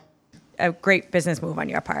was a great business move on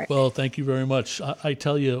your part. Well, thank you very much. I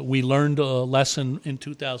tell you, we learned a lesson in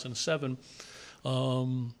 2007.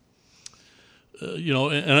 And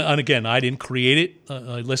again, I didn't create it.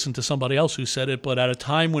 I listened to somebody else who said it. But at a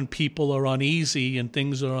time when people are uneasy and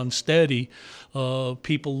things are unsteady,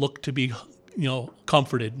 people look to be,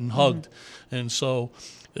 comforted and hugged. And so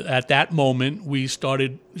at that moment, we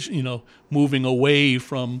started, moving away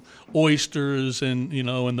from oysters and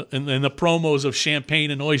the promos of champagne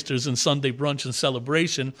and oysters and Sunday brunch and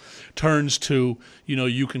celebration turns to,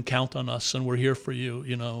 you can count on us and we're here for you,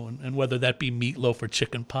 and whether that be meatloaf or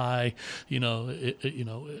chicken pie, it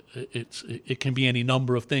can be any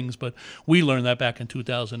number of things. But we learned that back in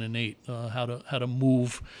 2008, how to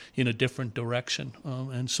move in a different direction,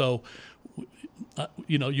 and so.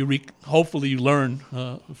 Hopefully you learn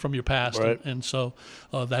from your past, right. and so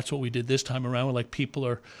that's what we did this time around. Like, people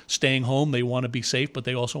are staying home, they want to be safe, but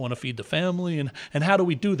they also want to feed the family. And how do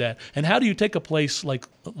we do that? And how do you take a place like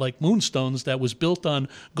Moonstones that was built on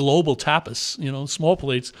global tapas, small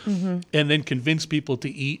plates, and then convince people to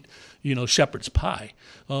eat, shepherd's pie,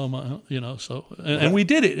 and we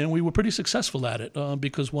did it, and we were pretty successful at it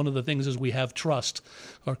because one of the things is we have trust.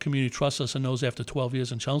 Our community trusts us and knows after 12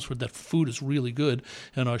 years in Chelmsford that food is really good,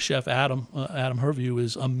 and our chef Adam Revue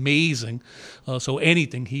is amazing. So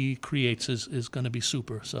anything he creates is going to be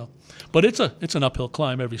super. So, but it's an uphill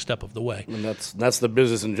climb every step of the way. And that's the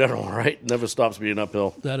business in general, right? Never stops being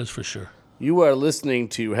uphill. That is for sure. You are listening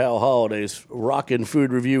to Hal Holliday's Rockin'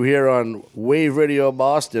 Food Review here on Wave Radio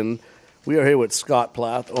Boston. We are here with Scott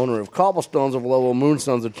Plath, owner of Cobblestones of Lowell,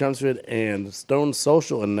 Moonstones of Chelmsford, and Stone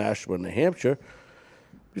Social in Nashua, New Hampshire.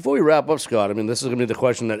 Before we wrap up, Scott, this is going to be the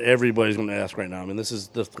question that everybody's going to ask right now. This is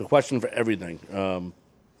the question for everything,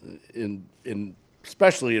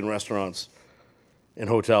 especially in restaurants and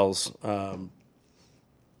hotels.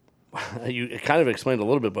 You kind of explained a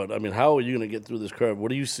little bit, but how are you going to get through this curve? What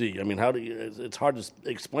do you see? It's hard to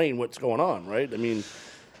explain what's going on, right?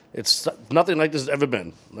 It's nothing like this has ever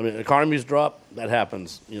been. Economies drop, that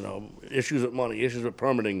happens. Issues with money, issues with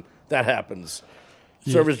permitting, that happens.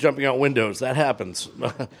 Yeah. Servers jumping out windows, that happens.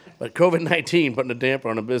 But COVID-19 putting a damper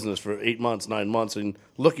on a business for 8 months, 9 months, and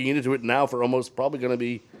looking into it now for almost probably going to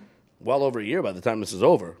be well over a year by the time this is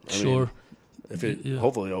over. I mean, Sure.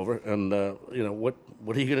 Hopefully over. And, what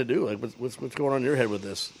are you going to do? Like, what's going on in your head with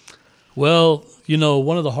this? Well,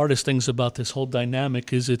 one of the hardest things about this whole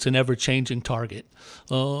dynamic is it's an ever-changing target.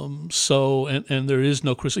 And there is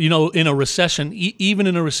no crystal. In a recession, even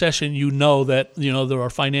in a recession, that there are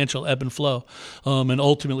financial ebb and flow, and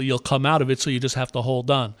ultimately you'll come out of it. So you just have to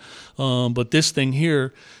hold on. But this thing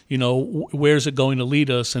here, where's it going to lead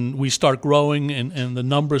us? And we start growing, and the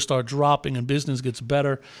numbers start dropping, and business gets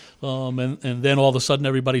better, and then all of a sudden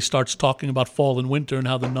everybody starts talking about fall and winter and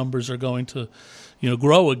how the numbers are going to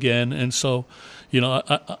grow again. And so,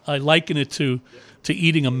 I liken it to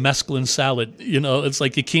eating a mesclun salad. It's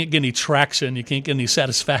like you can't get any traction, you can't get any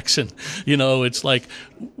satisfaction. It's like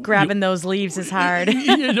grabbing those leaves is hard.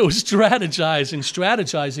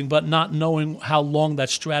 strategizing, but not knowing how long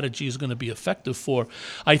that strategy is going to be effective for.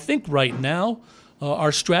 I think right now,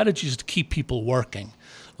 our strategy is to keep people working.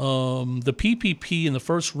 The PPP in the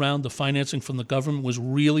first round of financing from the government was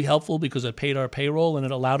really helpful because it paid our payroll and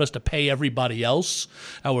it allowed us to pay everybody else,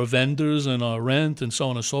 our vendors and our rent and so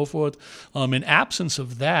on and so forth. In absence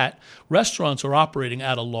of that, restaurants are operating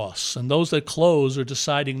at a loss. And those that close are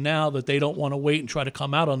deciding now that they don't want to wait and try to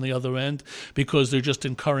come out on the other end because they're just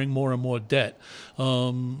incurring more and more debt.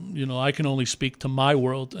 I can only speak to my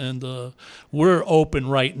world, and we're open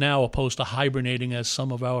right now, opposed to hibernating as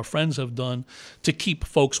some of our friends have done, to keep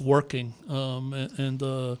folks working. And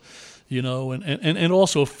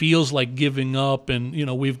also it feels like giving up. And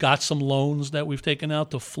we've got some loans that we've taken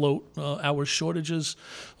out to float our shortages.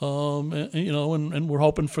 And we're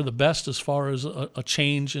hoping for the best as far as a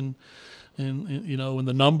change in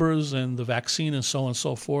the numbers and the vaccine and so on and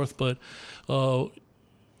so forth. But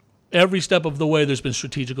every step of the way, there's been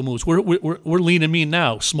strategic moves. We're lean and mean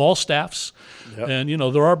now, small staffs, yep. And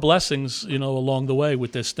there are blessings along the way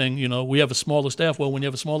with this thing. We have a smaller staff. Well, when you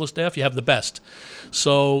have a smaller staff, you have the best.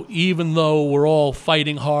 So even though we're all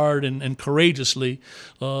fighting hard and courageously,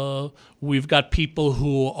 we've got people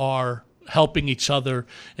who are helping each other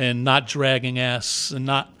and not dragging ass and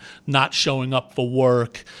not showing up for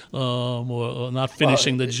work, or not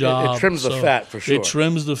finishing the job. It trims the fat for sure. It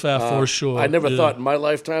trims the fat for sure. I never thought in my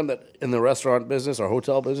lifetime that in the restaurant business or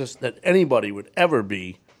hotel business that anybody would ever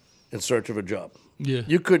be in search of a job. Yeah.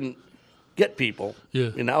 You couldn't get people.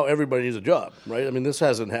 Yeah. And now everybody needs a job, right? I mean, this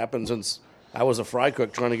hasn't happened since I was a fry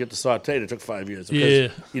cook trying to get to sauteed. It took 5 years.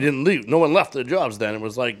 Because you didn't leave. No one left their jobs then. It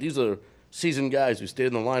was like, these are seasoned guys who stayed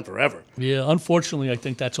in the line forever. Yeah, unfortunately, I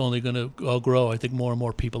think that's only going to grow. I think more and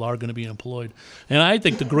more people are going to be employed. And I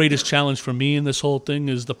think the greatest challenge for me in this whole thing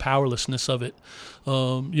is the powerlessness of it.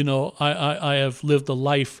 I have lived a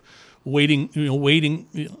life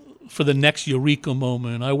waiting for the next eureka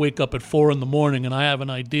moment. I wake up at 4 a.m. and I have an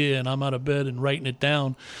idea and I'm out of bed and writing it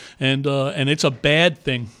down. And it's a bad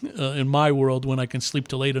thing in my world when I can sleep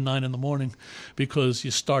till 8 or 9 a.m. because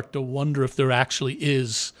you start to wonder if there actually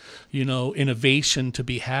is, innovation to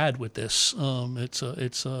be had with this.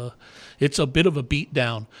 It's a bit of a beat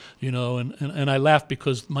down, and I laugh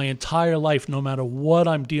because my entire life, no matter what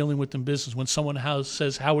I'm dealing with in business, when someone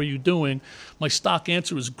says, "How are you doing?" my stock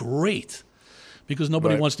answer is great. Because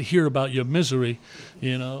nobody wants to hear about your misery,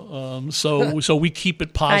 So we keep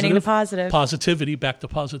it positive. Finding the positive. Positivity, back to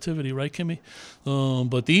positivity, right, Kimmy?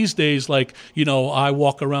 But these days, I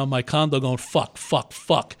walk around my condo going, fuck,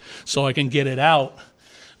 so I can get it out.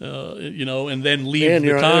 And then leave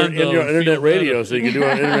the condo. And your internet radio, so you can do it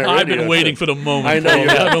on internet radio. I've been waiting for the moment. I know.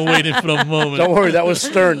 I've been waiting for the moment. Don't worry, that was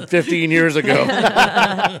Stern 15 years ago.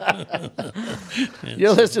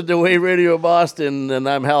 You're listening to Wave Radio Boston, and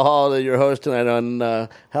I'm Hal Holliday, your host tonight on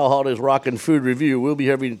Hal Holliday's Rockin' Food Review. We'll be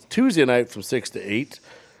here every Tuesday night from 6 to 8.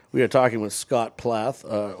 We are talking with Scott Plath,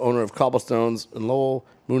 owner of Cobblestones in Lowell,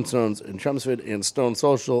 Moonstones in Chelmsford, and Stone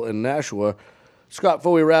Social in Nashua. Scott,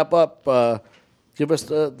 before we wrap up, give us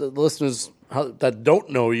the listeners that don't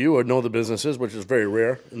know you or know the businesses, which is very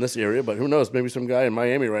rare in this area, but who knows, maybe some guy in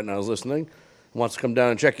Miami right now is listening, wants to come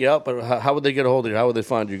down and check you out, but how would they get a hold of you? How would they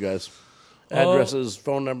find you guys? Addresses,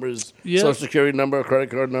 phone numbers, Social Security number,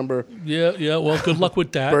 credit card number. Yeah. Well, good luck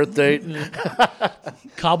with that. Birth date.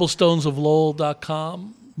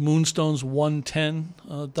 Cobblestonesoflowell.com,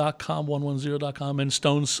 moonstones110.com, 110.com, and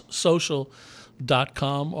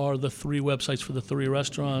stonesocial.com are the three websites for the three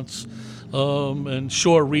restaurants. And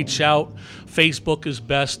sure, reach out. Facebook is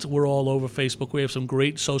best. We're all over Facebook. We have some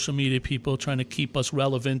great social media people trying to keep us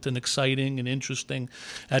relevant and exciting and interesting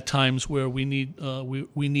at times where we need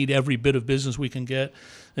every bit of business we can get.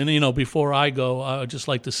 And, before I go, I would just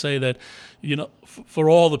like to say that, for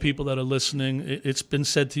all the people that are listening, it's been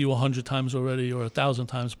said to you 100 times already or 1,000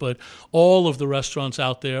 times, but all of the restaurants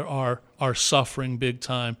out there are suffering big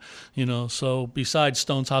time. So besides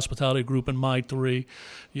Stone's Hospitality Group and my three,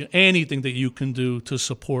 anything that you can do to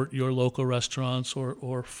support your local restaurants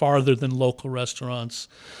or farther than local restaurants,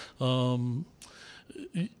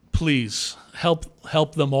 please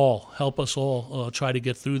help them all. Help us all try to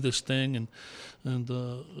get through this thing, and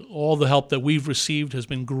all the help that we've received has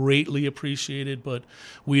been greatly appreciated, but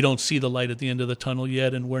we don't see the light at the end of the tunnel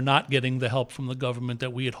yet, and we're not getting the help from the government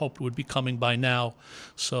that we had hoped would be coming by now.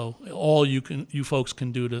 So all you folks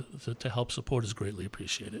can do to help support is greatly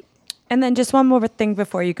appreciated. And then just one more thing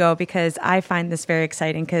before you go, because I find this very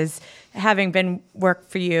exciting, because having been work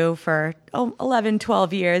for you for 11,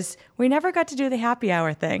 12 years, we never got to do the happy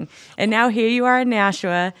hour thing. And now here you are in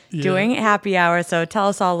Nashua doing happy hour. So tell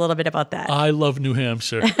us all a little bit about that. I love New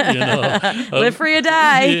Hampshire. Live free or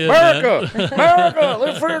die. America,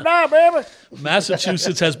 live free or die, baby.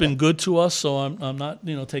 Massachusetts has been good to us, so I'm not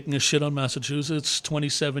taking a shit on Massachusetts.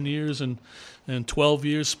 27 years and 12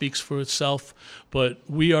 years speaks for itself. But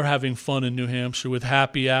we are having fun in New Hampshire with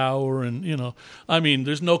happy hour, and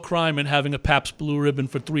there's no crime in having a Pabst Blue Ribbon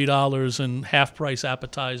for $3 and half price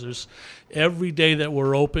appetizers. Every day that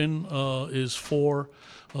we're open is 4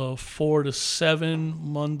 to 7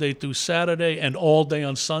 Monday through Saturday, and all day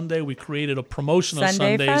on Sunday. We created a promotion on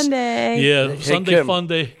Sundays. Fun Day. Yeah, Hey, Sunday Kim, Fun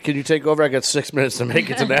Day. Can you take over? I got 6 minutes to make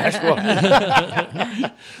it to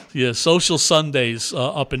Nashua. Yeah, Social Sundays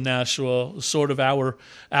up in Nashua, sort of our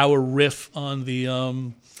riff on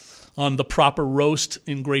the proper roast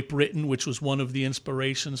in Great Britain, which was one of the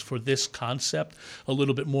inspirations for this concept. A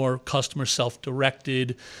little bit more customer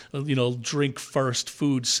self-directed, drink first,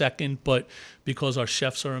 food second. But because our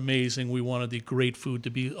chefs are amazing, we wanted the great food to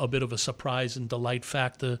be a bit of a surprise and delight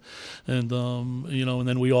factor. And, and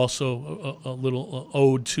then we also a little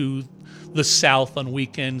ode to the South on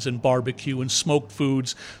weekends and barbecue and smoked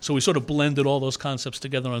foods. So we sort of blended all those concepts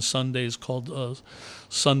together on Sundays called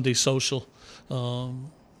Sunday Social.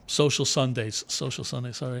 Social Sundays,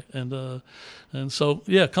 sorry. And so,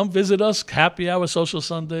 come visit us, happy hour, Social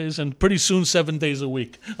Sundays, and pretty soon 7 days a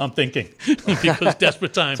week, I'm thinking, because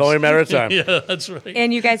desperate times. It's only a matter of time. Yeah, that's right.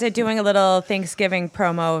 And you guys are doing a little Thanksgiving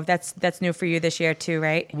promo. That's new for you this year too,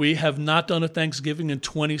 right? We have not done a Thanksgiving in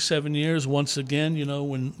 27 years. Once again,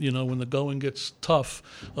 when the going gets tough,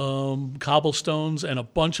 Cobblestones and a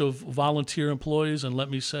bunch of volunteer employees, and let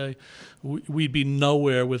me say, we'd be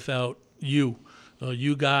nowhere without you.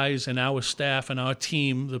 You guys and our staff and our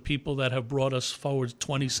team, the people that have brought us forward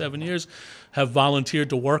 27 years, have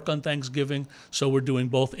volunteered to work on Thanksgiving. So we're doing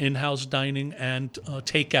both in-house dining and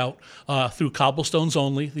takeout through Cobblestones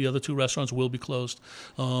only. The other 2 restaurants will be closed.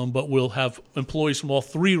 But we'll have employees from all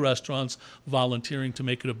 3 restaurants volunteering to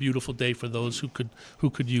make it a beautiful day for those who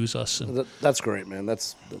could use us. And That's great, man.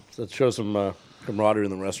 That shows some camaraderie in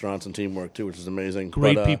the restaurants and teamwork too, which is amazing.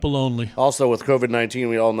 Great people only. Also, with COVID-19,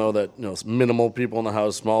 we all know that it's minimal people in the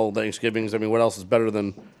house, small Thanksgivings. I mean, what else is better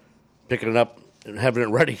than picking it up and having it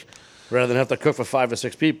ready, rather than have to cook for 5 or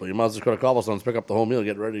 6 people? You might as well go to Cobblestones, pick up the whole meal,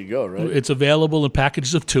 get ready to go, right? It's available in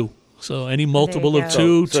packages of 2. So any multiple of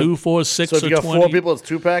 2, 2, 4, 6, so if or you got 20. 4 people, it's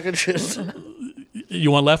 2 packages.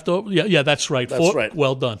 You want leftover? Yeah, that's right. That's 4? right.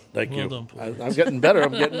 Well done. Thank you. Well done. I'm getting better.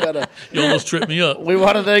 You almost tripped me up. We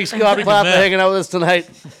want to thank Scott Clapp for hanging out with us tonight.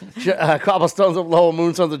 Cobblestones of Lowell,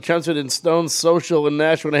 Moonsons of Chelmsford, and Stone's Social in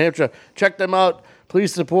Nashua, New Hampshire. Check them out.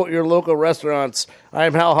 Please support your local restaurants. I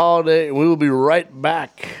am Hal Holiday, and we will be right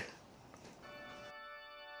back.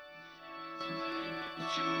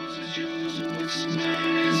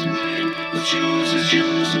 What's yours is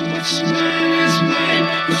yours and what's mine is mine.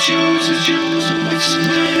 What's yours is yours and what's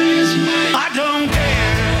mine is mine. I don't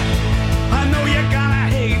care. I know you're gonna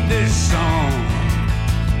hate this song.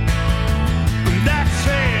 That's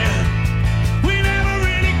fair. We never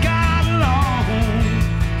really got along.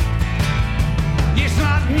 It's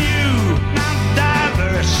not new, not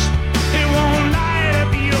diverse. It won't light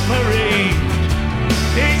up your parade.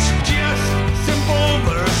 It's just simple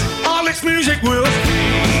verse. All its music will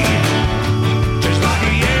fade. Just like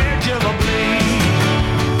the edge of a blade.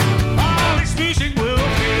 All its music will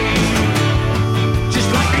fade.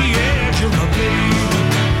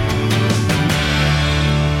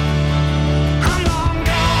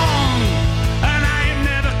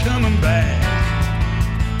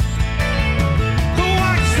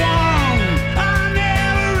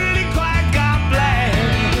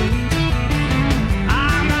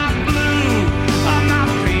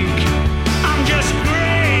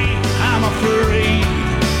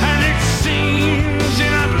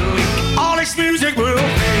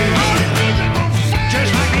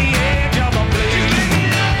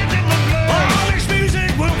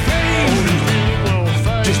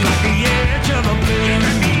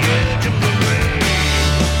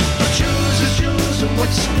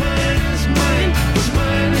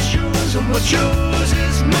 and what's yours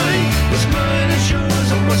is mine. What's mine is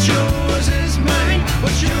yours and what's yours is mine.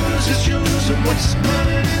 What's yours is yours and what's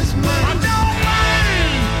mine is mine. I don't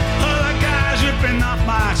mind other guys ripping off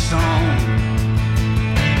my song.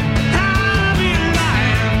 I'd be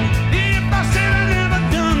lying if I said I never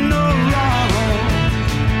done no wrong.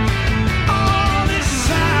 All this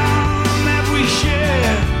sound that we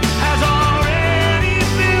share has already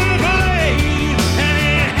been played, and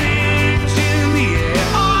it hangs in the air.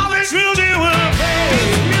 All this music will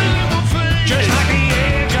fade, just like the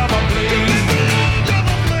edge of a blade.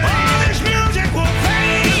 All this music will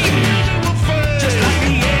fade, just like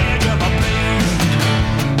the edge of a blade.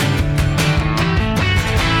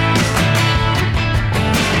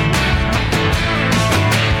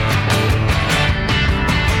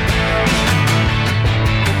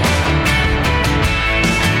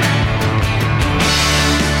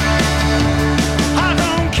 I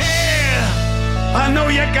don't care, I know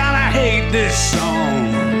you're gonna hate this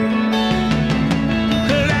song.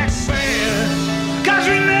 That's fair, 'cause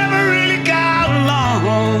we never really got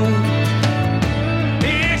along.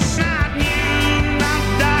 It's not new, not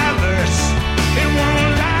diverse, it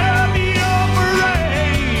won't light up your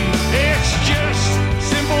parade. It's just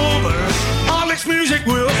simple verse, all this music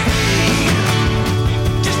will fade,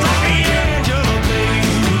 just like the edge of a blade.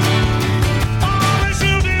 All this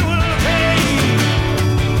music will fade,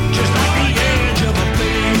 just like the edge of a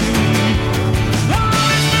blade. All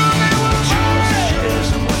this music will fade. Yours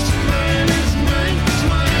and what's mine is mine. What's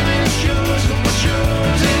mine is yours and what's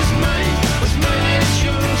yours is mine. What's mine is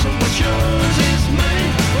yours and what's yours is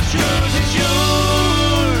mine. What's yours is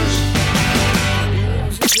yours.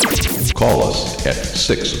 Call us at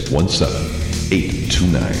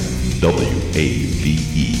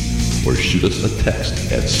 617-829-WAVE or shoot us a text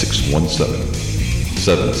at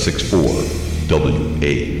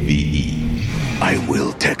 617-764-WAVE. I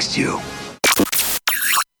will text you.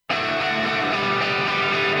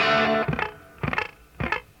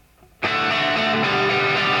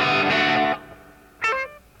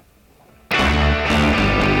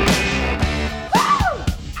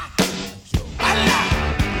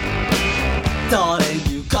 Darling,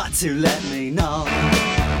 you got to let me know.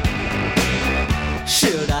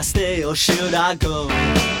 Should I stay or should I go?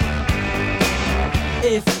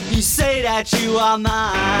 If you say that you are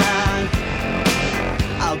mine,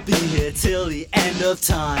 I'll be here till the end of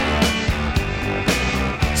time.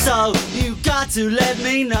 So you got to let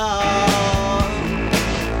me know.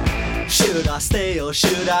 Should I stay or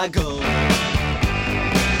should I go?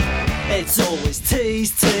 It's always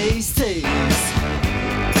tease, tease, tease.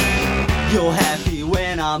 You're happy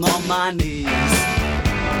when I'm on my knees.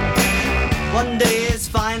 One day it's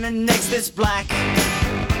fine and next it's black.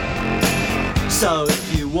 So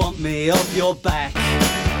if you want me off your back,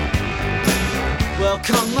 well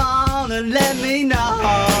come on and let me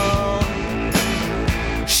know.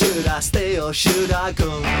 Should I stay or should I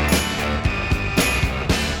go?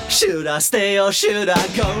 Should I stay or should I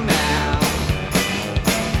go now?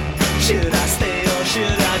 Should I stay or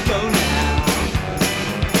should I go now?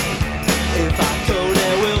 If I go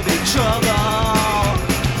there will be trouble,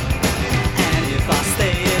 and if I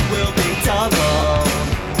stay it will be double.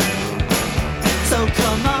 So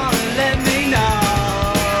come on and let me know.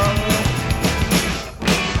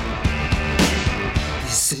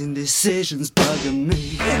 This indecision's bugging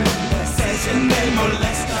me.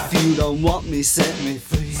 If you don't want me, set me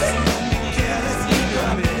free.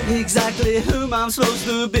 Exactly whom I'm supposed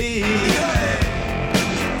to be.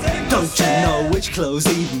 Don't you know which clothes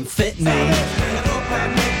even fit me?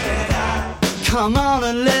 Come on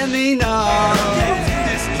and let me know.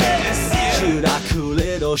 Should I cool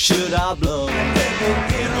it or should I blow?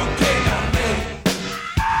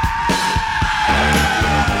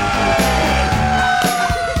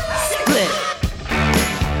 Split.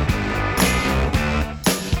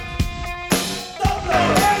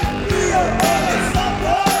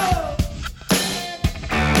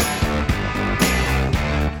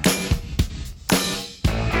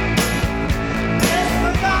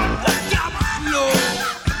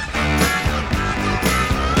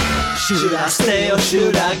 Should I stay or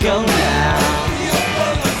should I go now?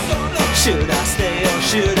 Should I stay or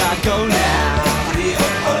should I go now?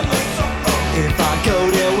 If I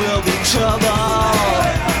go there will be trouble,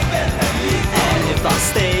 and if I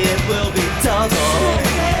stay it will be double.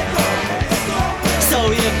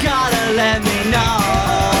 So you gotta let me know.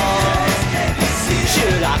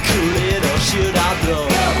 Should I cool it or should I blow?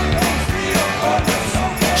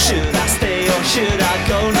 Should I stay or should I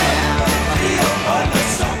go now?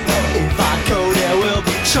 If I go there will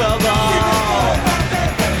be trouble,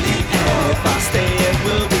 and if I stay it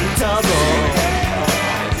will be double.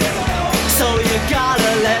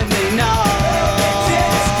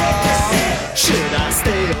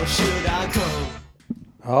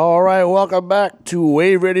 welcome back to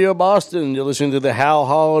Wave Radio Boston. You're listening to the Hal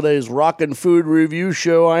Holiday's Rockin' Food Review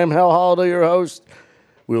Show. I am Hal Holiday, your host.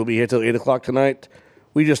 We'll be here till 8 o'clock tonight.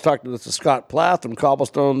 We just talked to Scott Plath from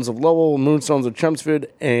Cobblestones of Lowell, Moonstones of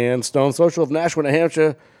Chelmsford, and Stone Social of Nashua, New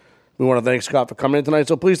Hampshire. We want to thank Scott for coming in tonight,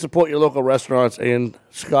 so please support your local restaurants and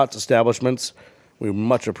Scott's establishments. We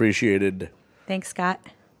much appreciated. Thanks, Scott.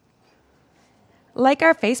 Like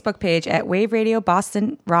our Facebook page at Wave Radio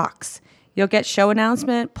Boston Rocks. You'll get show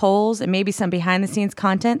announcement, polls, and maybe some behind-the-scenes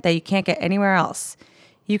content that you can't get anywhere else.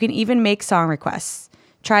 You can even make song requests.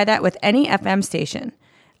 Try that with any FM station.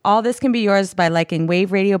 All this can be yours by liking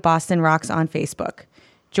Wave Radio Boston Rocks on Facebook.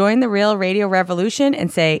 Join the real radio revolution and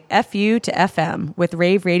say FU to FM with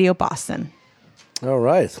Rave Radio Boston. All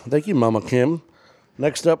right. Thank you, Mama Kim.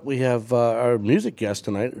 Next up, we have our music guest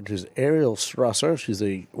tonight, which is Ariel Strasser. She's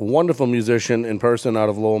a wonderful musician in person out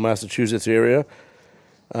of Lowell, Massachusetts area.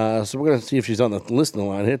 So we're going to see if she's on the listening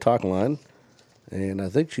line here, talking line. And I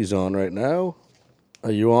think she's on right now.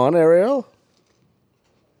 Are you on, Ariel?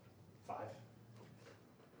 5.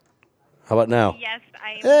 How about now? Yes,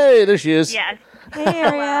 I am. Hey, there she is. Yes. Hey,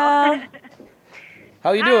 Ariel.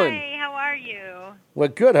 How you doing? Hi, how are you? Well,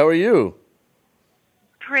 good. How are you?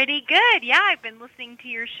 Pretty good. Yeah, I've been listening to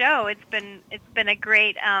your show. It's been a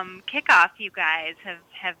great kickoff you guys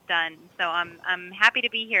have done. So I'm happy to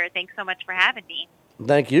be here. Thanks so much for having me.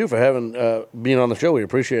 Thank you for having being on the show. We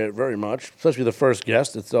appreciate it very much, especially the first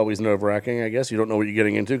guest. It's always nerve-wracking, I guess. You don't know what you're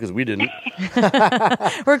getting into because we didn't.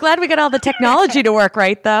 We're glad we got all the technology to work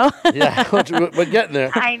right, though. Yeah, we're getting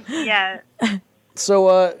there. Yeah. So,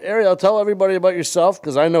 Ariel, tell everybody about yourself,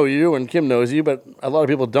 because I know you and Kim knows you, but a lot of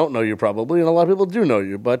people don't know you probably, and a lot of people do know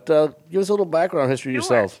you. But give us a little background history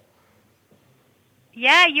yourself.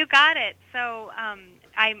 Yeah, you got it. So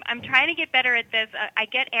I'm trying to get better at this. I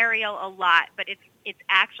get Ariel a lot, but it's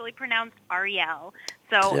actually pronounced Ariel.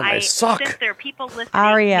 So Damn, I suck. Since there are people listening,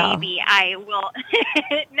 Ariel. maybe I will.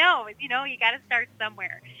 No, you got to start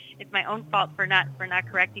somewhere. It's my own fault for not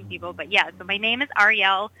correcting people. But yeah, so my name is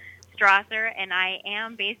Ariel Strasser, and I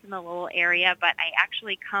am based in the Lowell area, but I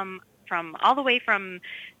actually come from all the way from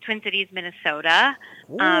Twin Cities, Minnesota.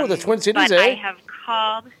 Ooh, the Twin Cities, but eh? I have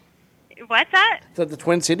called. What's that? So the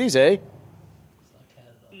Twin Cities, eh?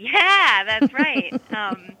 Yeah, that's right.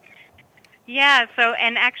 Yeah, so,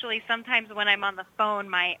 and actually sometimes when I'm on the phone,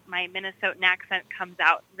 my Minnesotan accent comes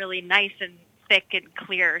out really nice and thick and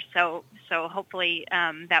clear, so hopefully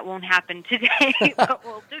that won't happen today, but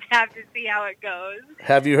we'll just have to see how it goes.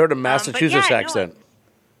 Have you heard a Massachusetts yeah, accent?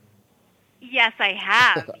 Yes, I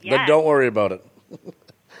have. Yes. Then don't worry about it.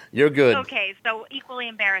 You're good. Okay, so equally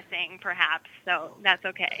embarrassing, perhaps, so that's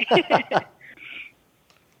okay.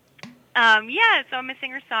 Yeah, so I'm a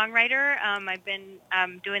singer-songwriter. I've been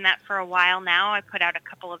doing that for a while now. I put out a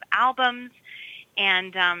couple of albums,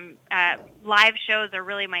 and live shows are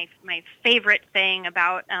really my favorite thing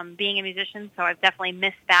about being a musician, so I've definitely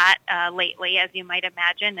missed that lately, as you might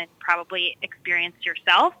imagine, and probably experienced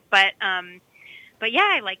yourself. But yeah,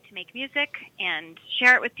 I like to make music and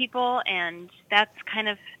share it with people, and that's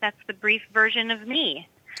the brief version of me.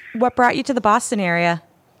 What brought you to the Boston area?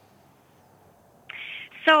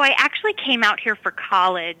 So I actually came out here for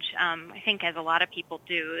college. I think as a lot of people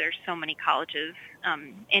do, there's so many colleges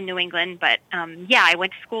in New England. But yeah, I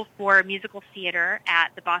went to school for musical theater at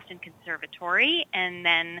the Boston Conservatory. And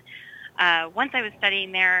then once I was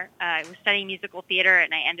studying there, I was studying musical theater,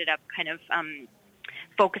 and I ended up kind of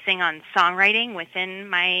focusing on songwriting within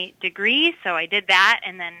my degree. So I did that.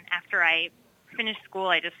 And then after I finished school,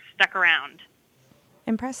 I just stuck around.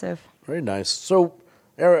 Impressive. Very nice. So,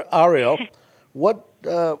 Ariel, what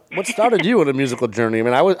started you on a musical journey? I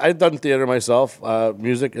mean, I've done theater myself,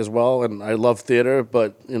 music as well, and I love theater.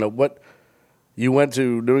 But what you went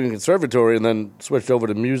to doing a conservatory and then switched over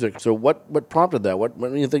to music. So what prompted that? What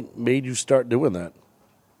do you think made you start doing that?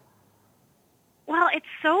 Well, it's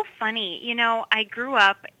so funny. I grew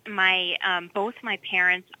up. Both my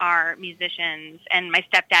parents are musicians, and my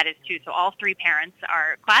stepdad is too. So all three parents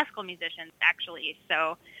are classical musicians, actually.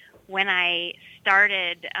 So when I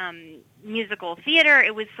started musical theater,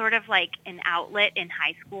 it was sort of like an outlet in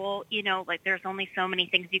high school. Like there's only so many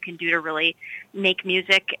things you can do to really make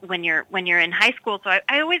music when you're in high school. So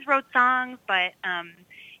I always wrote songs, but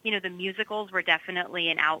the musicals were definitely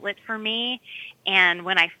an outlet for me. And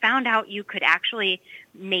when I found out you could actually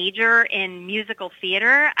major in musical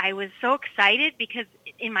theater, I was so excited because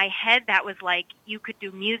in my head that was like you could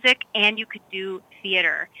do music and you could do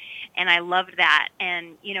theater. And I loved that.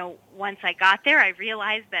 And, once I got there, I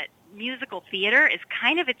realized that musical theater is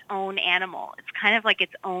kind of its own animal. It's kind of like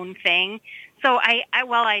its own thing. So I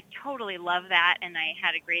totally love that, and I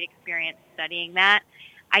had a great experience studying that.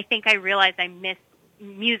 I think I realized I missed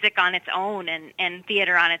music on its own and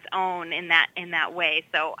theater on its own in that way.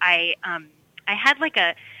 So I had like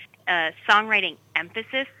a songwriting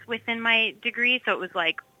emphasis within my degree. So it was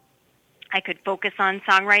like I could focus on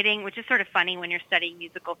songwriting, which is sort of funny when you're studying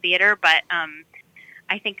musical theater. But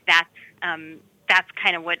I think that's kind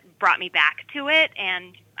of what brought me back to it,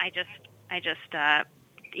 and I just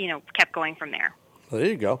kept going from there. Well, there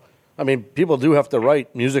you go. I mean, people do have to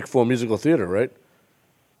write music for musical theater, right?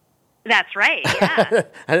 That's right, yeah.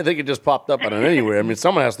 I didn't think it just popped up out of anywhere. I mean,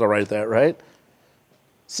 someone has to write that, right?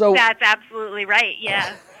 So that's absolutely right,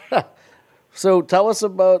 yeah. So tell us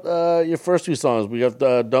about your first two songs. We have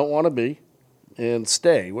Don't Want to Be and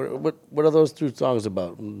Stay. What are those two songs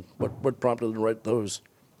about? And what prompted you to write those?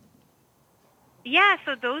 Yeah,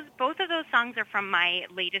 so both of those songs are from my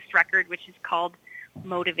latest record, which is called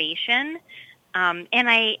Motivation. And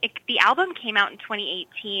the album came out in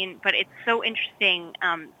 2018, but it's so interesting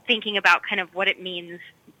thinking about kind of what it means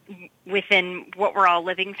within what we're all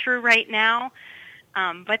living through right now.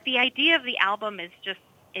 But the idea of the album is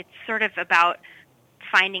it's sort of about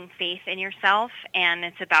finding faith in yourself, and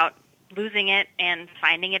it's about losing it and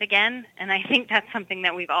finding it again. And I think that's something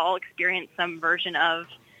that we've all experienced some version of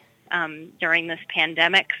during this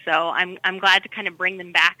pandemic. So I'm glad to kind of bring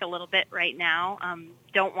them back a little bit right now.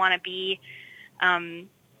 Don't Want to Be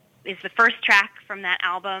is the first track from that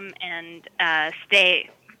album, and Stay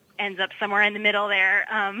ends up somewhere in the middle there,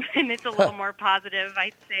 and it's a little more positive,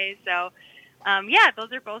 I'd say. So,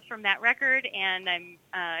 those are both from that record, and I'm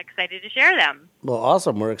excited to share them. Well,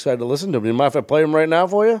 awesome. We're excited to listen to them. Do you mind if I play them right now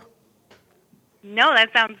for you? No,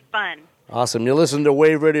 that sounds fun. Awesome. You're listening to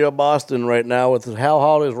Wave Radio Boston right now with Hal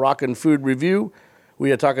Holloway's Rockin' Food Review. We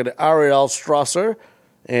are talking to Ariel Strasser,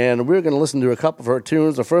 and we're going to listen to a couple of her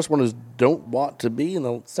tunes. The first one is Don't Want to Be, and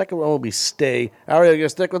the second one will be Stay. Ariel, you going to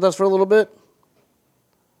stick with us for a little bit?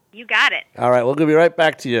 You got it. All right, we'll be right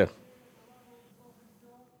back to you.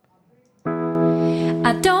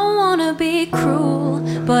 I don't wanna be cruel,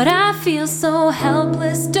 but I feel so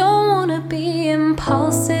helpless. Don't wanna be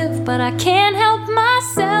impulsive, but I can't help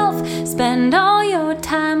myself. Spend all your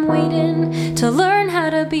time waiting to learn how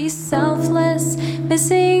to be selfless,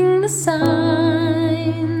 missing the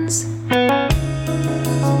signs.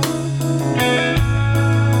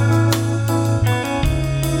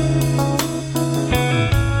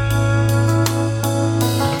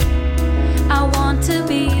 I want to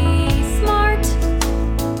be smart.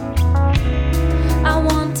 I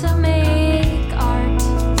want to make art.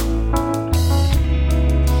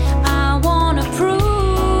 I want to prove.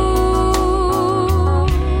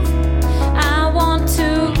 I want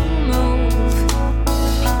to move.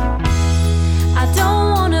 I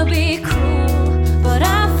don't want to be cruel, but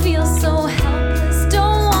I feel so helpless.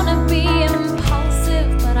 Don't want to be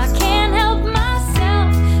impulsive, but I can't help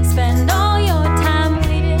myself. Spend all your time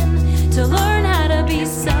waiting to learn how to be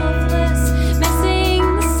selfless,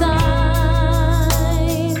 missing the signs.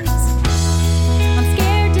 I'm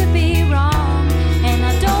scared to be wrong, and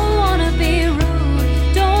I don't want to be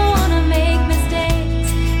rude. Don't want to make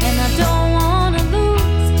mistakes, and I don't want to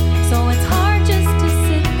lose. So it's hard just to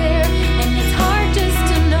sit there, and it's hard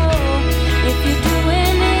just to know if you're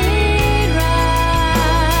doing it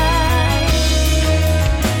right.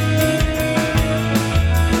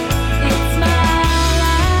 It's my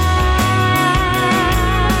life.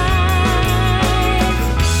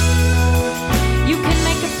 You can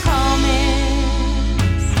make a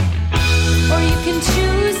promise, or you can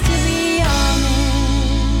choose to be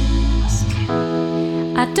honest.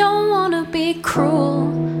 I don't want to be cruel,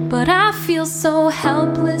 but I feel so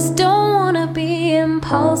helpless. Don't want to be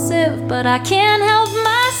impulsive, but I can't help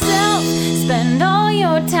myself. Spend all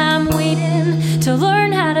your time waiting to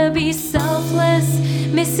learn how to be selfless,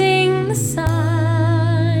 missing the signs.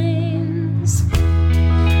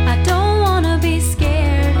 I don't want to be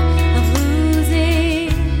scared of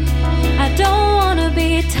losing. I don't want to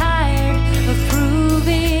be tired of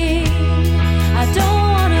proving. I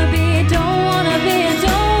don't want to be, don't want to be, I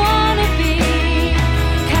don't want to be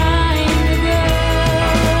kind of girl.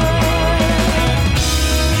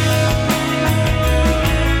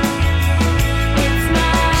 It's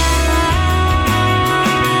my life.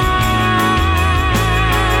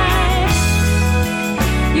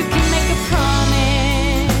 You can make a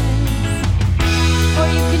promise, or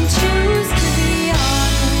you can choose to be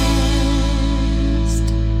honest.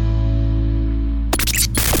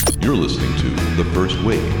 You're listening to The First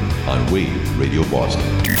Wave on Wave Radio Boston.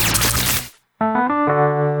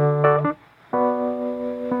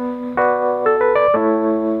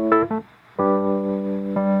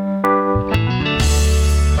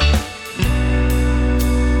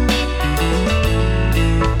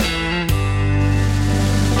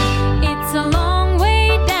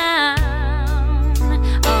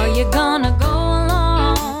 you gonna go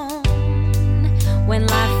alone when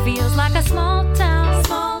life feels like a small town?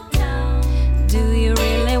 Small town. Do you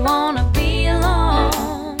really wanna be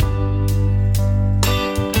alone?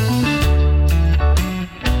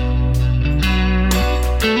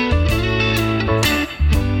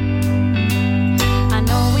 I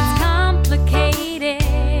know it's complicated,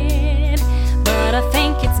 but I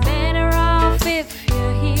think it's better off if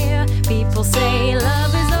you're here. People say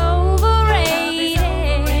love is overrated.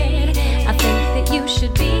 I think that you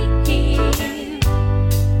should be here.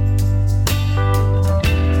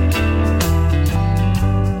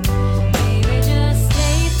 Baby, just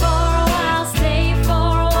stay for a while, stay for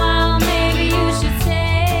a while. Maybe you should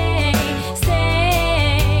stay,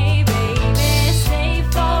 stay, baby. Stay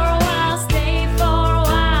for a while, stay for a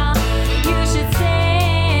while. You should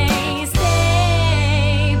stay,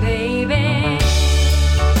 stay, baby.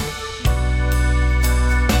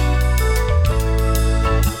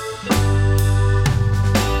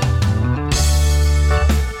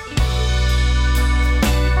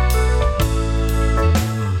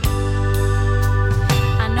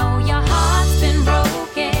 I know your heart's been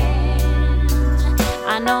broken.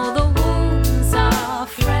 I know the wounds are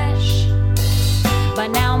fresh, but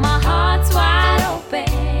now my heart's wide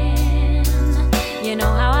open. You know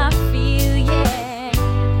how I feel, yeah.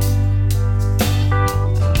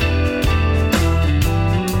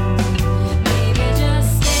 Baby,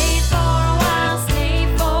 just stay for a while, stay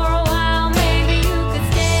for a while. Maybe you could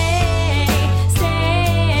stay,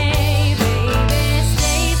 stay, baby.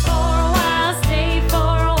 Stay for a while, stay for a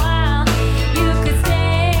while. You could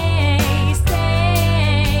stay,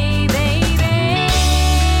 stay, baby.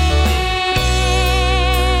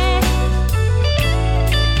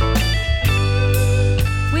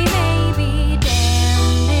 We may be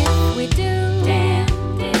damned if we do,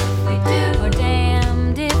 damned if we do, or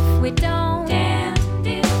damned if we don't, damned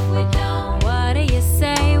if we don't. What do you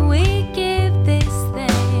say we give this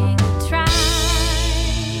thing a try?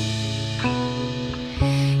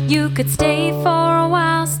 You could stay for a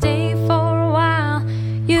while, stay for a while.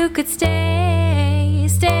 You could stay,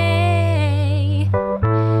 stay,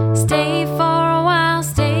 stay for a while,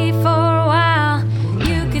 stay for a while.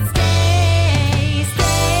 You could stay,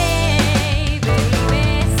 stay,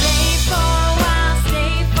 baby. Stay for a while,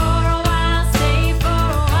 stay for a while, stay for a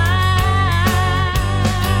while.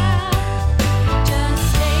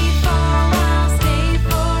 Just stay for a while, stay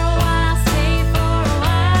for a while, stay for a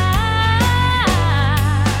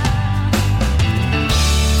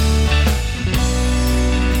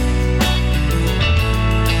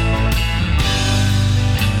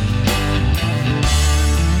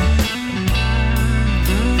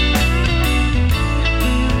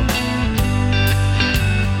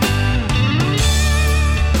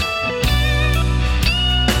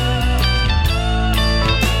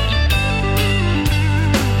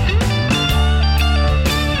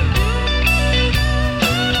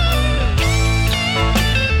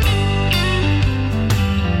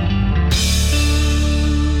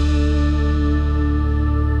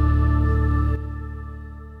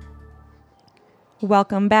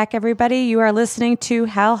Welcome back, everybody. You are listening to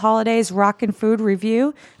Hal Holiday's Rock and Food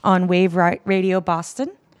Review on Wave Radio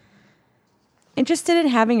Boston. Interested in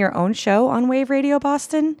having your own show on Wave Radio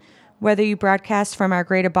Boston? Whether you broadcast from our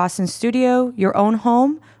Greater Boston studio, your own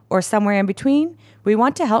home, or somewhere in between, we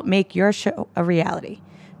want to help make your show a reality.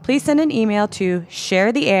 Please send an email to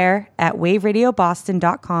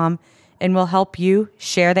sharetheair@waveradioboston.com and we'll help you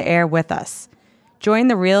share the air with us. Join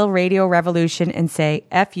the real radio revolution and say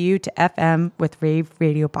FU to FM with Wave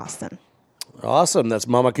Radio Boston. Awesome. That's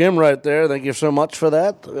Mama Kim right there. Thank you so much for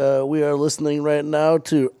that. We are listening right now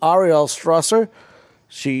to Ariel Strasser.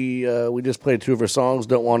 We just played two of her songs,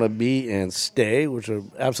 Don't Want to Be and Stay, which are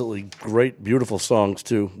absolutely great, beautiful songs,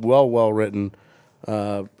 too. Well written.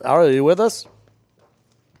 Ariel, are you with us?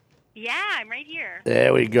 Yeah, I'm right here.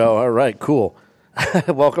 There we go. All right, cool.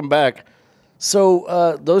 Welcome back.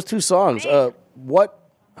 So those two songs,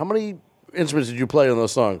 how many instruments did you play on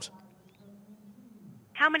those songs?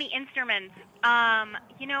 How many instruments? On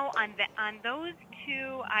those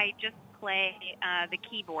two, I just play the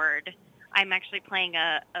keyboard. I'm actually playing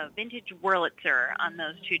a vintage Wurlitzer on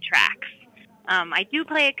those two tracks. I do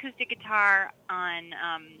play acoustic guitar on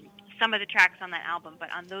some of the tracks on that album, but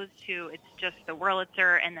on those two, it's just the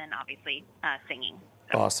Wurlitzer and then obviously singing.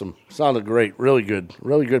 So. Awesome. Sounded great. Really good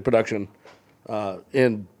production.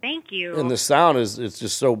 Thank you. And the sound it's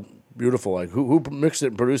just so beautiful. Like who mixed it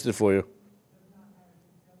and produced it for you?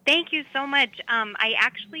 Thank you so much. I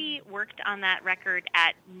actually worked on that record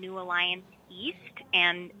at New Alliance East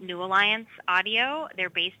and New Alliance Audio. They're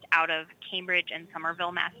based out of Cambridge and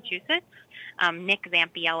Somerville, Massachusetts. Nick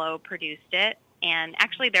Zampiello produced it. And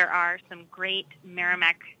actually there are some great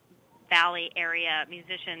Merrimack Valley area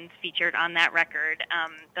musicians featured on that record.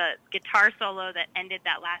 The guitar solo that ended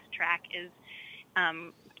that last track is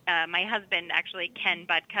my husband, actually, Ken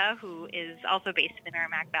Budka, who is also based in the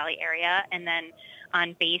Merrimack Valley area. And then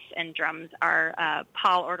on bass and drums are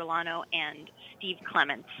Paul Ortolano and Steve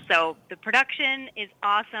Clements. So the production is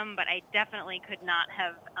awesome, but I definitely could not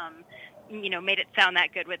have, made it sound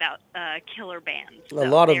that good without killer bands. So a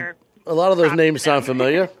lot of those names sound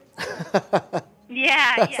familiar.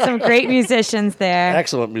 Yeah. Some great musicians there.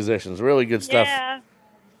 Excellent musicians. Really good stuff. Yeah.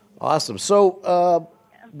 Awesome. So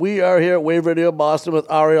we are here at Wave Radio Boston with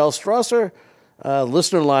Ariel Strasser.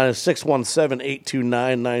 Listener line is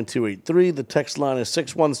 617-829-9283. The text line is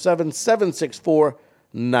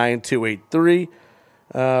 617-764-9283.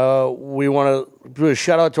 We want to do a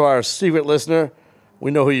shout out to our secret listener.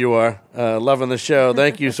 We know who you are. Loving the show.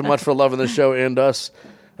 Thank you so much for loving the show and us.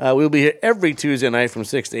 We'll be here every Tuesday night from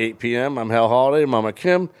 6 to 8 p.m. I'm Hal Holiday, Mama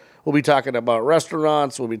Kim. We'll be talking about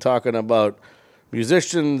restaurants. We'll be talking about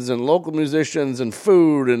musicians and local musicians and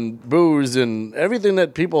food and booze and everything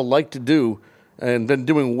that people like to do and been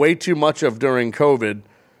doing way too much of during COVID,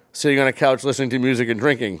 sitting on a couch listening to music and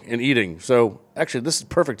drinking and eating. So actually, this is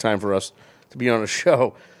perfect time for us to be on a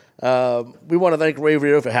show. We want to thank Revue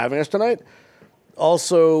Radio for having us tonight.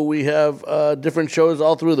 Also, we have different shows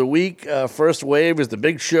all through the week. First Wave is the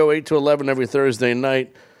big show, 8 to 11 every Thursday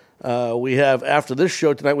night. We have, after this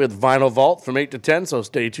show tonight, we have Vinyl Vault from 8 to 10, so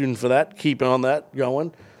stay tuned for that. Keep on that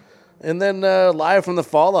going. And then live from the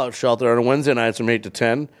Fallout Shelter on Wednesday nights from 8 to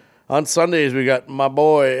 10. On Sundays, we got my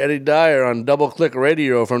boy Eddie Dyer on Double Click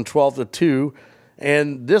Radio from 12 to 2.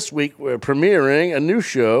 And this week, we're premiering a new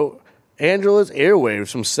show, Angela's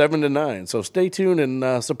Airwaves, from 7 to 9. So stay tuned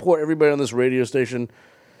and support everybody on this radio station.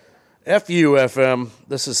 FUFM.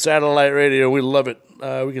 This is satellite radio. We love it.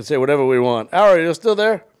 We can say whatever we want. Ari, you still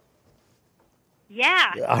there?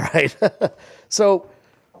 Yeah. All right. So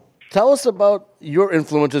tell us about your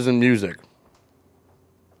influences in music.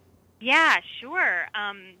 Yeah, sure.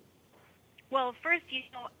 Well, first,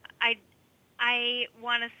 I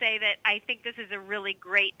want to say that I think this is a really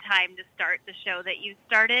great time to start the show that you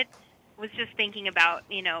started. Was just thinking about,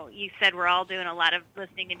 you said we're all doing a lot of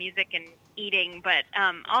listening to music and eating, but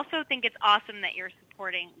also think it's awesome that you're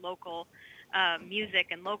supporting local music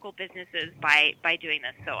and local businesses by doing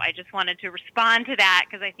this. So I just wanted to respond to that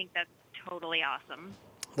because I think that's totally awesome.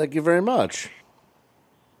 Thank you very much.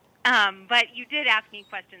 But you did ask me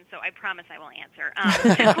questions, so I promise I will answer. So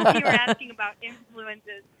you were asking about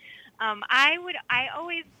influences. I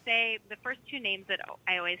always say the first two names that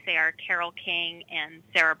I always say are Carole King and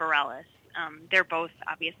Sarah Bareilles. They're both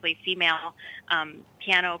obviously female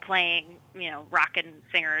piano playing, rockin'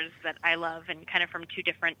 singers that I love, and kind of from two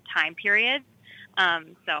different time periods.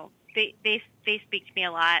 So they speak to me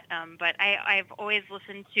a lot. But I've always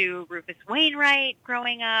listened to Rufus Wainwright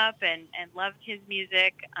growing up and loved his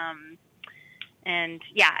music. And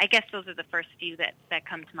yeah, I guess those are the first few that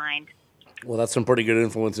come to mind. Well, that's some pretty good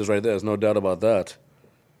influences right there. There's no doubt about that.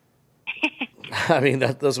 I mean,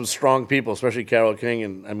 those some strong people, especially Carole King.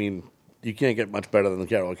 And, I mean, you can't get much better than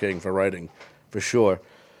Carole King for writing, for sure.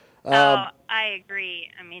 I agree.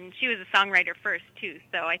 I mean, she was a songwriter first, too.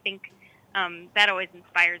 So I think that always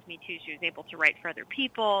inspires me, too. She was able to write for other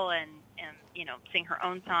people and sing her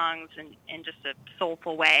own songs in just a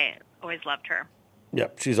soulful way. Always loved her.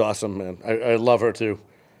 Yep, she's awesome, man. I love her, too.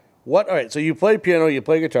 All right, so you play piano, you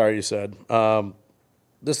play guitar, you said.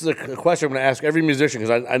 This is a question I'm going to ask every musician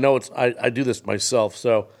because I know I do this myself.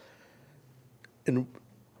 So, in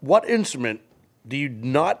what instrument do you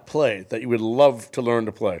not play that you would love to learn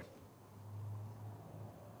to play?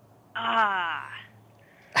 Man.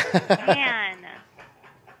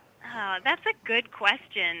 That's a good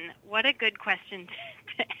question. What a good question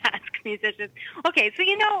to ask musicians. Okay, so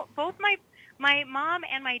both my mom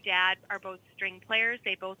and my dad are both string players.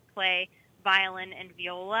 They both play violin and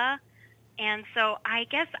viola. And so I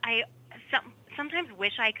guess I sometimes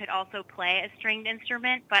wish I could also play a stringed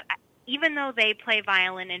instrument, but even though they play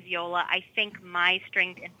violin and viola, I think my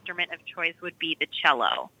stringed instrument of choice would be the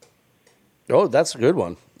cello. Oh, that's a good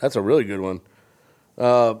one. That's a really good one.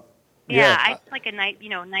 Yeah, I like a nice,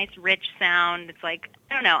 nice rich sound. It's like,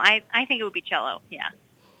 I don't know. I think it would be cello. Yeah.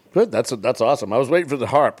 Good. That's awesome. I was waiting for the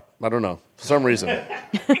harp. I don't know. For some reason.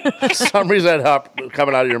 That harp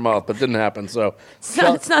coming out of your mouth, but didn't happen. So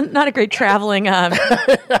it's not a great traveling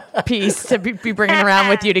piece to be bringing around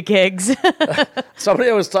with you to gigs. Somebody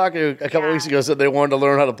I was talking to a couple of weeks ago said they wanted to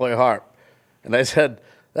learn how to play harp. And I said,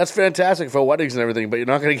 that's fantastic for weddings and everything, but you're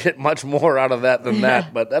not going to get much more out of that than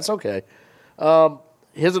that. But that's okay.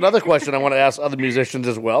 here's another question I want to ask other musicians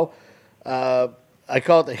as well. I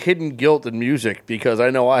call it the hidden guilt in music because I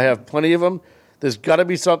know I have plenty of them. There's got to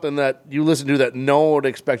be something that you listen to that no one would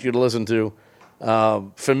expect you to listen to.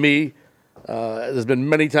 For me, there's been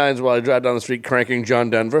many times while I drive down the street cranking John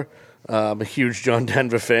Denver. I'm a huge John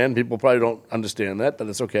Denver fan. People probably don't understand that, but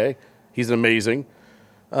it's okay. He's amazing.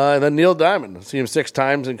 And then Neil Diamond. I've seen him 6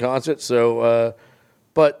 times in concert. So,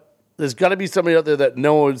 but there's got to be somebody out there that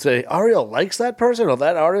no one would say, Ariel likes that person or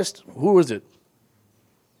that artist. Who is it?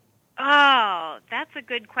 Oh, that's a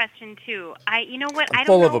good question too. You know what? I'm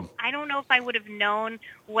full of them. I don't know if I would have known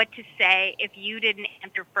what to say if you didn't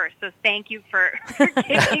answer first. So thank you for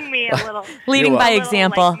giving me a little leading by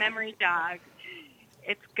example. Like, memory jog.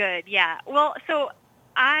 It's good, yeah. Well, so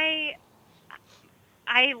I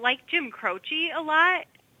like Jim Croce a lot,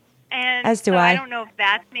 and as do so I. I don't know if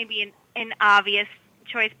that's maybe an obvious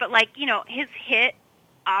choice, but like his hit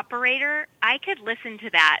 "Operator," I could listen to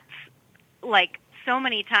that like so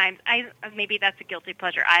many times. Maybe that's a guilty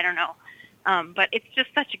pleasure. I don't know. But it's just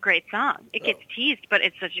such a great song. It gets teased, but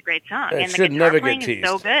it's such a great song. It and the should guitar never playing get teased. is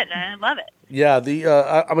so good. I love it.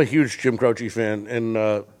 Yeah, I'm a huge Jim Croce fan,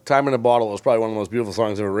 and "Time in a Bottle" is probably one of the most beautiful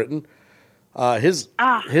songs ever written. His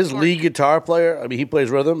lead guitar player, I mean, he plays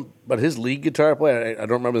rhythm, but his lead guitar player, I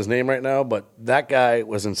don't remember his name right now, but that guy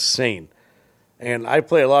was insane. And I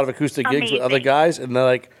play a lot of acoustic gigs with other guys, and they're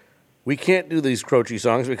like, we can't do these Croce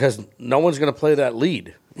songs because no one's going to play that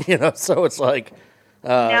lead. So it's like...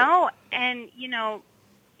 no, and,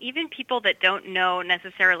 even people that don't know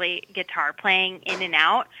necessarily guitar playing in and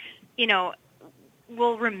out,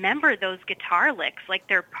 will remember those guitar licks like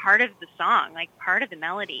they're part of the song, like part of the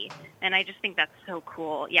melody. And I just think that's so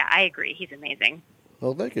cool. Yeah, I agree. He's amazing.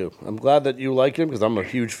 Well, thank you. I'm glad that you like him because I'm a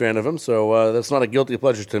huge fan of him. So that's not a guilty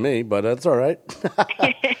pleasure to me, but that's all right.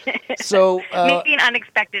 So maybe an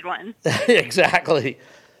unexpected one. Exactly.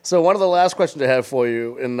 So one of the last questions I have for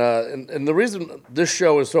you, and the reason this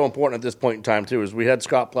show is so important at this point in time, too, is we had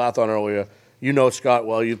Scott Plath on earlier. You know Scott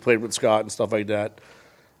well. You played with Scott and stuff like that.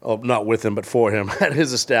 Oh, not with him, but for him at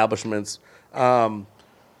his establishments. Right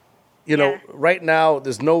now,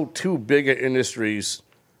 there's no two bigger industries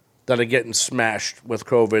that are getting smashed with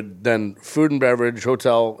COVID than food and beverage,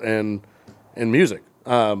 hotel, and music.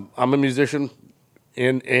 I'm a musician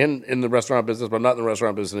in the restaurant business, but not in the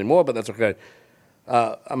restaurant business anymore, but that's okay.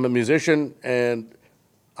 I'm a musician, and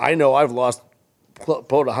I know I've lost about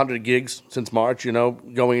 100 gigs since March,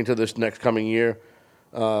 going into this next coming year.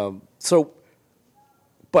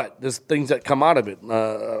 But there's things that come out of it.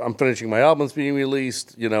 I'm finishing my albums being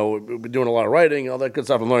released. We're doing a lot of writing, all that good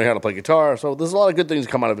stuff. I'm learning how to play guitar. So there's a lot of good things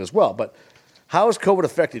that come out of it as well. But how has COVID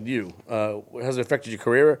affected you? Has it affected your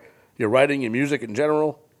career, your writing, your music in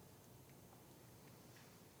general?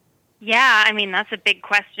 Yeah, I mean, that's a big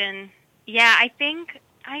question. Yeah, I think,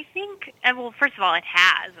 well, first of all, it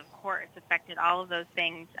has, of course, affected all of those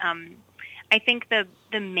things. I think the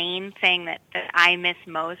main thing that I miss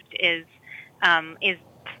most is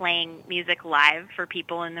playing music live for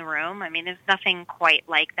people in the room. I mean, there's nothing quite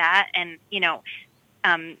like that. And,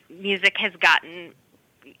 music has gotten,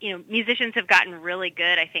 musicians have gotten really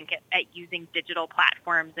good, I think, at using digital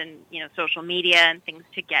platforms and, social media and things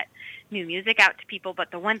to get new music out to people. But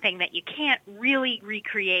the one thing that you can't really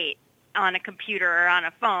recreate on a computer or on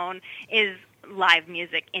a phone is live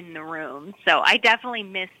music in the room. So I definitely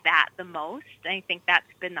miss that the most. I think that's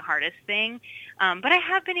been the hardest thing. But I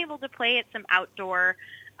have been able to play at some outdoor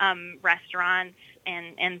restaurants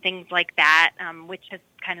and things like that, which has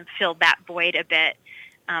kind of filled that void a bit.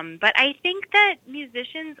 But I think that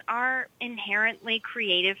musicians are inherently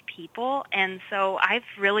creative people, and so I've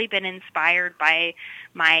really been inspired by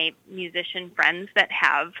my musician friends that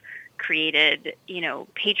have created,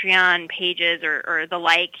 Patreon pages or the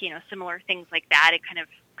like, similar things like that. It kind of,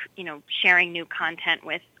 sharing new content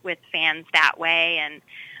with fans that way. And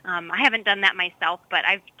I haven't done that myself, but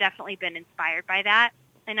I've definitely been inspired by that.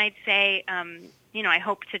 And I'd say, I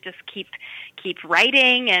hope to just keep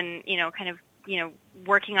writing and, kind of,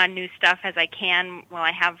 working on new stuff as I can while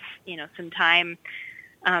I have, some time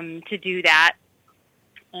to do that.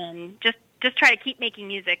 And just try to keep making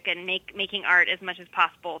music and making art as much as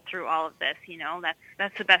possible through all of this.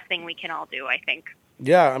 That's the best thing we can all do, I think.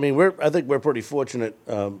 Yeah, I mean, I think we're pretty fortunate.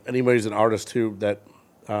 Anybody who's an artist too that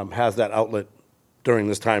has that outlet during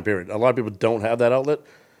this time period. A lot of people don't have that outlet.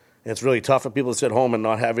 And it's really tough for people to sit home and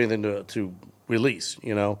not have anything to release.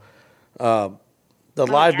 The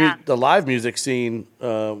live music scene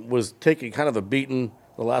was taking kind of a beating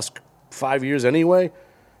the last 5 years anyway.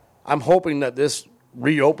 I'm hoping that this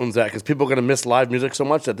reopens that because people are going to miss live music so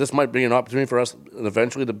much that this might be an opportunity for us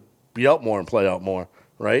eventually to be out more and play out more,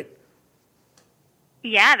 right?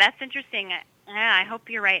 Yeah, that's interesting. I hope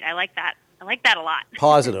you're right. I like that. I like that a lot.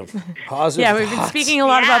 Positive. Yeah, we've been speaking a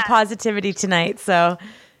lot about positivity tonight, so.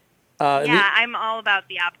 I'm all about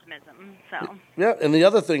the optimism. So. Yeah, and the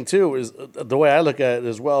other thing, too, is the way I look at it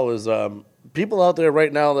as well is people out there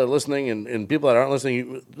right now that are listening and people that aren't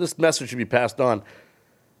listening, this message should be passed on.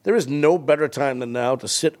 There is no better time than now to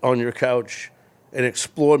sit on your couch and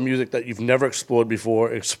explore music that you've never explored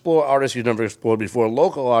before, explore artists you've never explored before,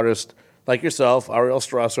 local artists like yourself, Ariel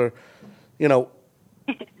Strasser,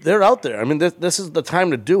 they're out there. I mean, this is the time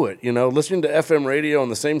to do it, listening to FM radio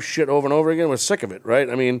and the same shit over and over again, we're sick of it, right?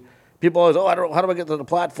 I mean, people always, how do I get to the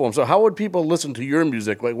platform? So how would people listen to your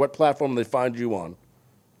music? Like, what platform do they find you on?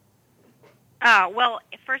 Well,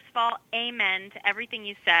 first of all, amen to everything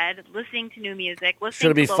you said. Listening to new music.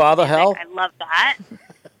 Should it be to Father music, Hell? I love that.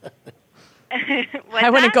 I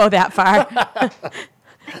wouldn't go that far.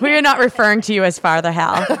 We are not referring to you as Father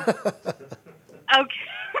Hal. Okay.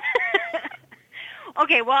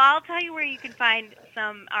 Okay, well, I'll tell you where you can find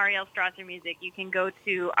some Ariel Strasser music. You can go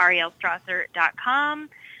to arielstrasser.com.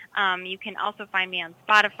 You can also find me on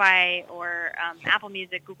Spotify or Apple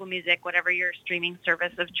Music, Google Music, whatever your streaming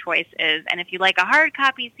service of choice is. And if you like a hard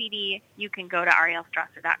copy CD, you can go to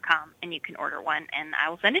arielstrasser.com and you can order one, and I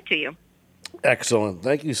will send it to you. Excellent.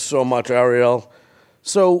 Thank you so much, Ariel.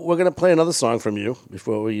 So we're going to play another song from you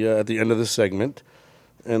before we at the end of this segment.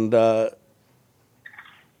 And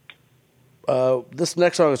this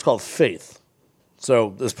next song is called Faith.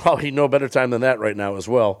 So there's probably no better time than that right now as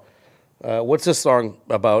well. What's this song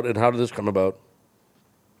about, and how did this come about?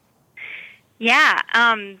 Yeah,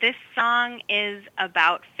 this song is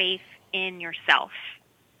about faith in yourself,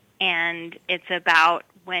 and it's about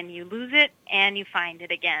when you lose it and you find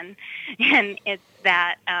it again, and it's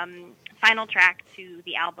that final track to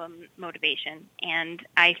the album Motivation, and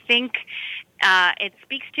I think it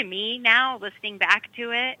speaks to me now, listening back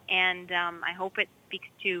to it, and I hope it speaks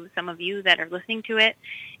to some of you that are listening to it,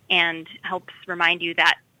 and helps remind you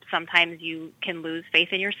that sometimes you can lose faith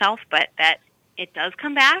in yourself, but that it does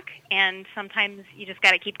come back, and sometimes you just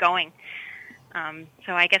got to keep going.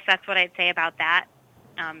 So I guess that's what I'd say about that.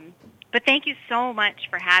 But thank you so much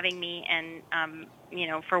for having me, and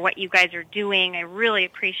for what you guys are doing. I really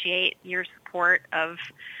appreciate your support of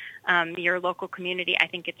your local community. I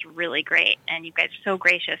think it's really great, and you guys are so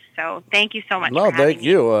gracious. So thank you so much. No, thank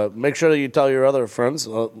you. Make sure that you tell your other friends,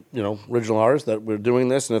 original artists, that we're doing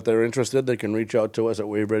this, and if they're interested, they can reach out to us at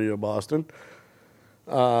Wave Radio Boston.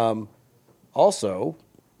 Also,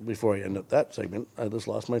 before I end up that segment, I just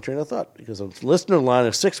lost my train of thought because the listener line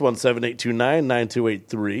is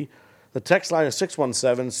 617-829-9283. The text line is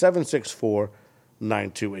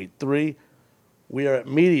 617-764-9283. We are at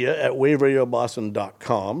media at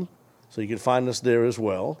waveradioboston.com, so you can find us there as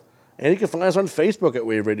well. And you can find us on Facebook at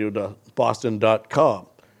waveradioboston.com.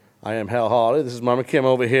 I am Hal Holiday. This is Mama Kim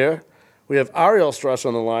over here. We have Ariel Strasser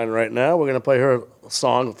on the line right now. We're going to play her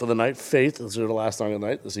song for the night, Faith. This is her last song of the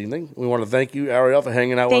night this evening. We want to thank you, Ariel, for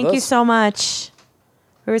hanging out with us. Thank you so much.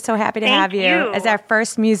 We were so happy to have you as our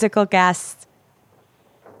first musical guest.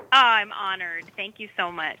 Oh, I'm honored. Thank you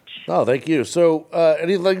so much. Oh, thank you. So,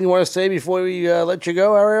 anything you want to say before we let you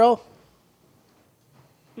go, Ariel?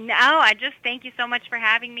 No, I just thank you so much for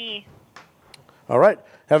having me. All right.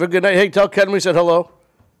 Have a good night. Hey, tell Ken we said hello,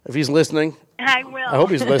 if he's listening. I will. I hope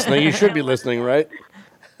he's listening. You should be listening, right?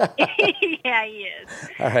 Yeah, he is.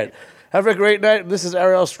 All right. Have a great night. This is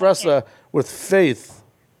Ariel Strasser with Faith.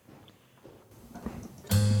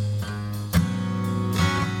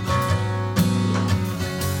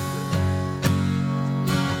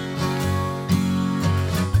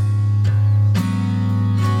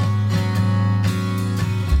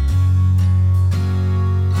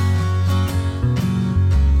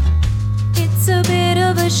 It's a bit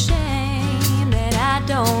of a shame that I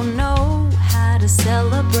don't know how to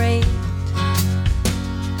celebrate.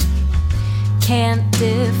 Can't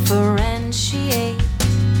differentiate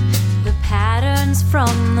the patterns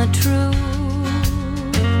from the truth.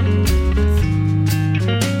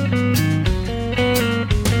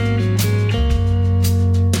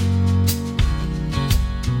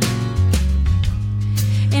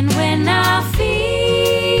 And when I feel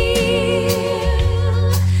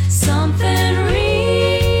something real,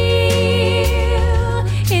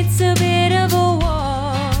 it's a bit of a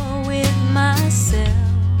war with myself.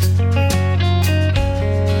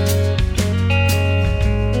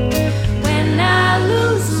 When I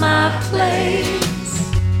lose my place,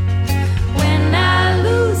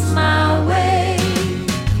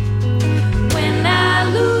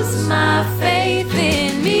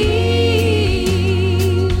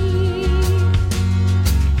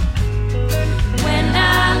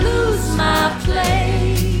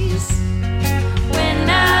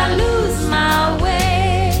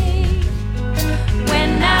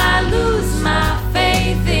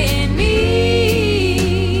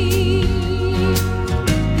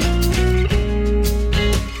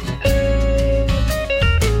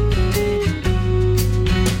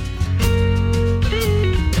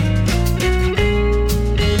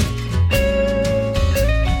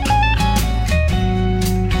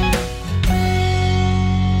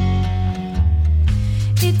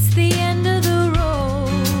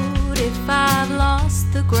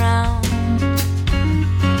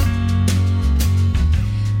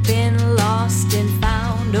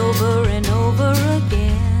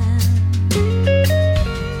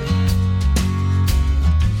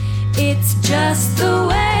 It's just the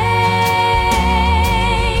way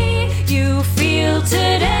you feel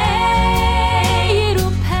today.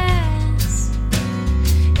 It'll pass.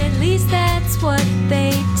 At least that's what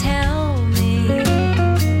they tell me.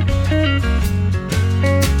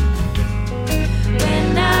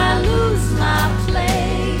 When I lose my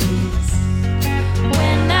place,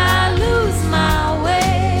 when I lose my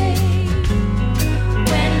way,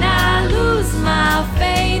 when I lose my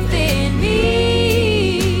faith in me.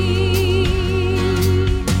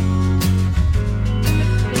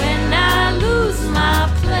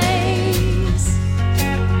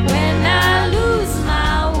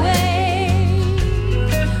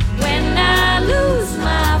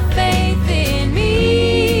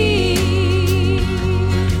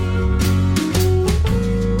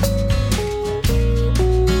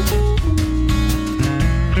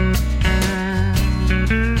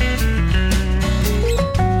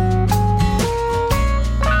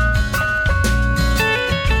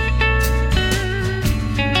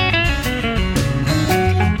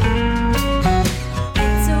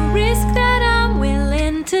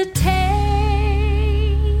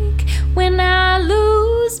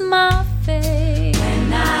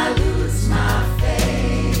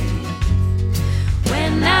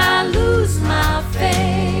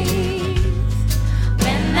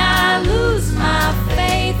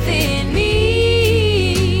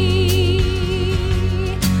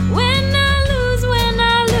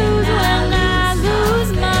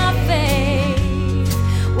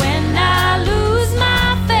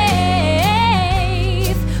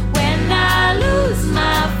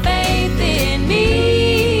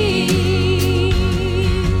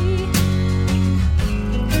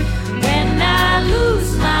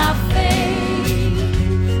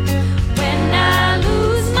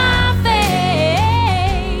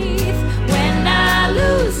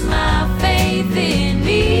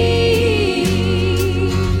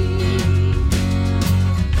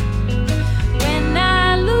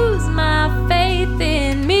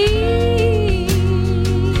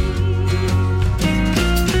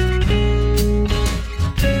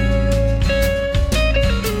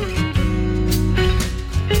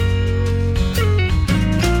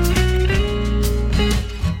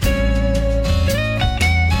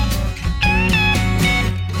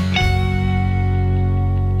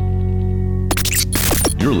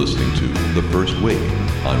 You're listening to The First Wave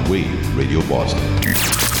on Wave Radio Boston.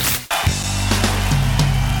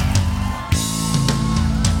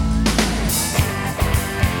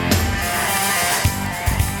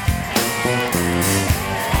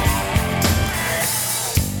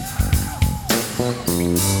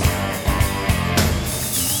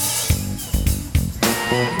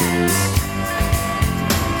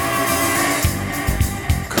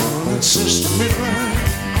 Calling Sister Midnight,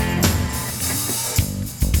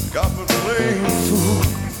 got me playing fool.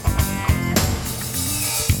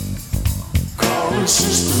 Calling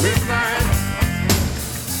Sister Midnight,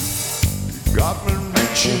 got me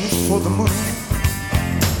reaching for the moon.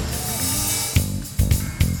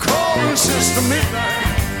 Calling Sister Midnight,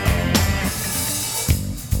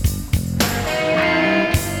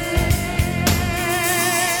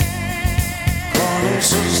 calling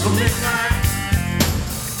Sister Midnight.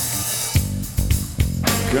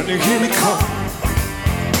 Can you hear me call?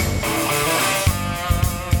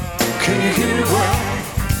 Can you hear me well?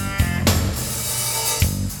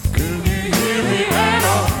 Can you hear me at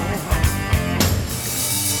all?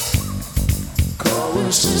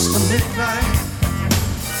 Calling Sister Midnight,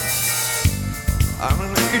 I'm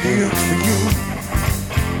an idiot for you.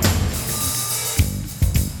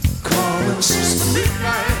 Calling Sister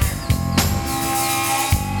Midnight,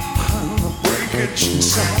 I'm a breakage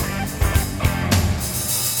inside.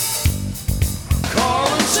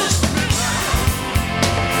 Calling Sister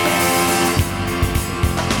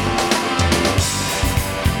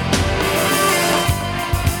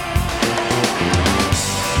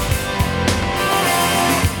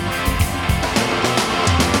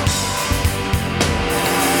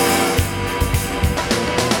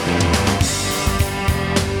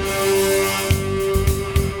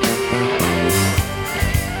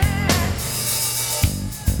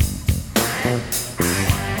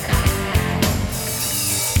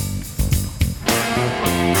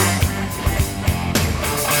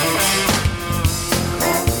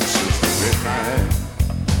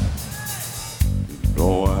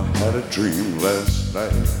dream last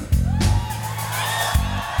night.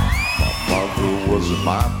 My mother was in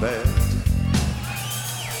my bed,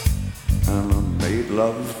 and I made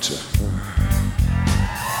love to her.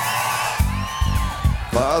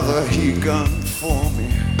 Father, he gunned for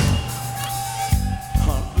me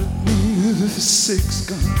underneath the 6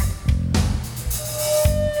 gun.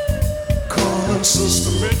 calling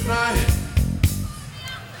Sister Midnight.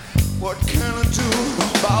 What can I do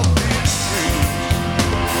about these dreams?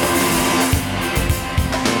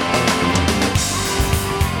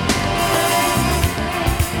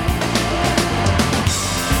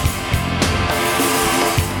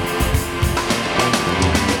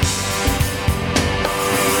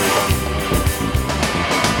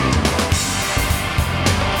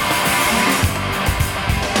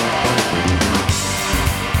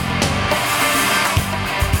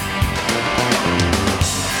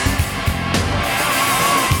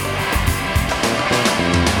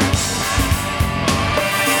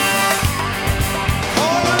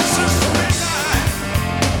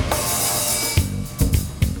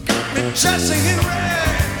 Chasing in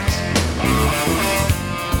rags,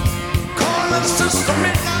 calling Sister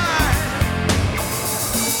Midnight.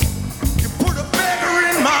 You put a beggar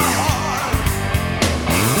in my heart.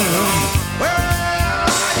 Well,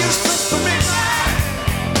 are you Sister Midnight?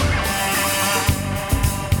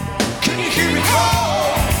 Can you hear me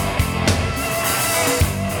call?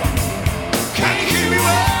 Can you hear me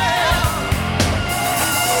well?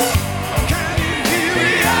 Can you hear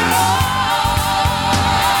me out?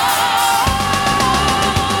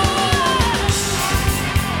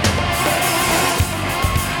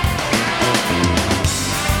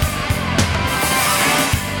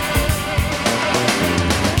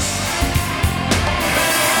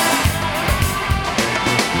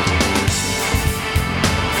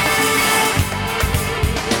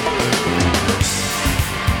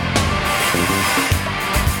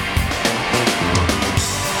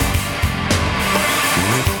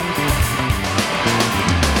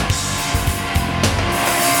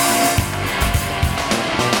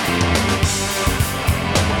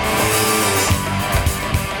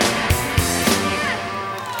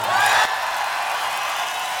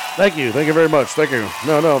 Thank you. Thank you very much. Thank you.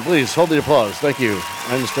 No, please hold the applause. Thank you.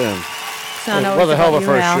 I understand. It's not always What the hell about of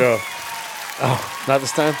a you, first Hal. show. Oh, not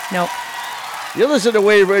this time? Nope. You listen to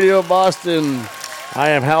Wave Radio Boston. I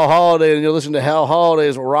am Hal Holiday, and you're listening to Hal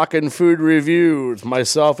Holiday's Rockin' Food Review. It's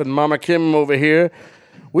myself and Mama Kim over here.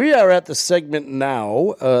 We are at the segment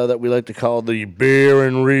now that we like to call the Beer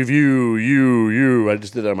and Review. You. I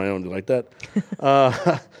just did it on my own. Do you like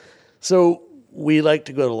that? So we like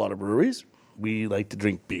to go to a lot of breweries. We like to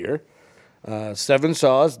drink beer. Seven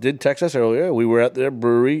Saws did text us earlier. We were at their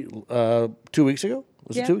brewery 2 weeks ago.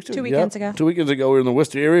 Was it 2 weeks ago? 2 weekends ago. 2 weekends ago, we were in the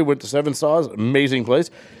Worcester area. Went to Seven Saws. Amazing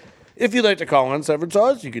place. If you'd like to call in Seven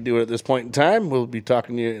Saws, you can do it at this point in time. We'll be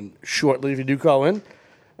talking to you shortly if you do call in.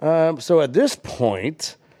 So at this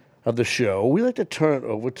point of the show, we like to turn it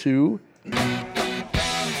over to...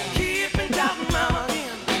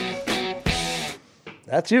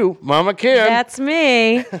 That's you, Mama Kim. That's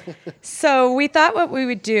me. So we thought what we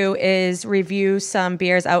would do is review some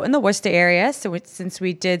beers out in the Worcester area. So since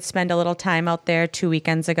we did spend a little time out there 2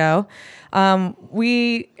 weekends ago,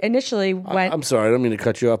 we initially went... I'm sorry, I don't mean to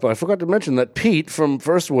cut you off, but I forgot to mention that Pete from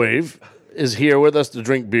First Wave is here with us to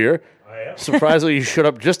drink beer. I am. Surprisingly, you showed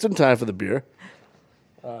up just in time for the beer.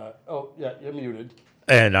 You're muted.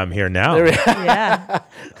 And I'm here now. There we Yeah.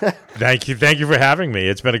 Thank you for having me.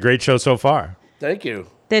 It's been a great show so far. Thank you.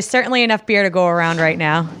 There's certainly enough beer to go around right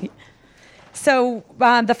now. So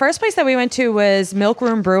the first place that we went to was Milk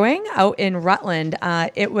Room Brewing out in Rutland.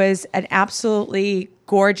 It was an absolutely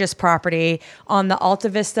gorgeous property on the Alta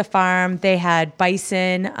Vista farm. They had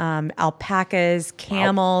bison, alpacas,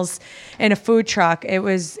 camels, and a food truck. It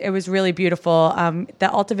was really beautiful. The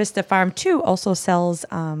Alta Vista farm too also sells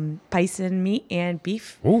bison meat and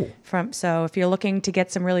beef. Ooh. So if you're looking to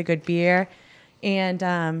get some really good beer,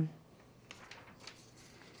 and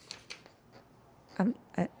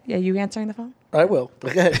are you answering the phone? I will. Go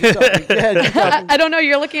ahead. Keep talking. Go ahead, keep talking. I don't know.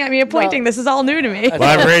 You're looking at me and pointing. No. This is all new to me.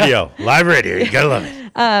 Live radio. You gotta love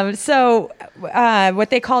it. So what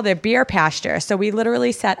they call their beer pasture. So we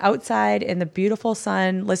literally sat outside in the beautiful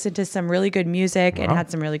sun, listened to some really good music, and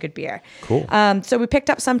had some really good beer. Cool. So we picked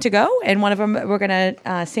up some to go, and one of them we're going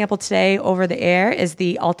to sample today over the air is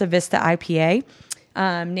the Alta Vista IPA,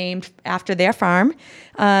 named after their farm.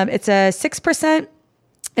 It's a 6%.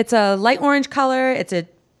 It's a light orange color. It's a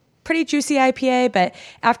pretty juicy IPA, but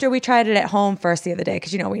after we tried it at home first the other day,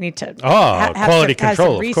 because we need to have quality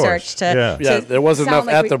control, some research to there wasn't enough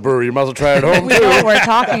at the brewery. You might as well try it at home. We know what we're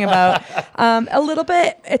talking about. A little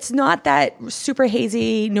bit. It's not that super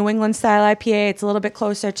hazy New England style IPA. It's a little bit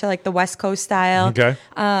closer to like the West Coast style. Okay.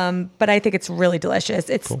 But I think it's really delicious.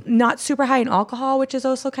 It's not super high in alcohol, which is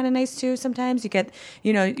also kind of nice too. Sometimes you get,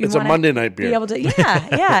 it's a Monday night beer. Be able to, yeah,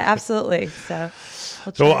 absolutely. So.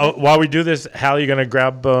 So while we do this, Hal, you going to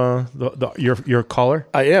grab your caller?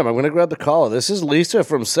 I am. I'm going to grab the caller. This is Lisa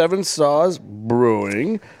from Seven Saws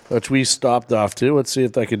Brewing, which we stopped off to. Let's see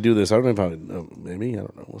if I can do this. I don't know if maybe. I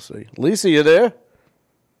don't know. We'll see. Lisa, you there?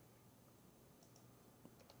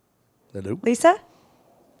 Hello? Lisa?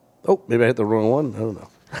 Oh, maybe I hit the wrong one. I don't know.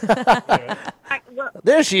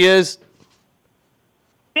 There she is.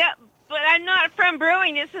 Yeah, but I'm not from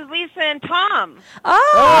brewing. This is Lisa and Tom.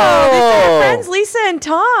 Oh, this is our friends Lisa and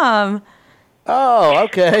Tom. Oh,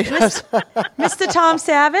 okay. Mr. Tom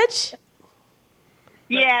Savage?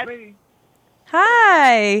 Yes.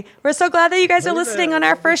 Hi. We're so glad that you guys are listening on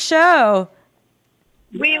our first show.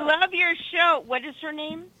 We love your show. What is her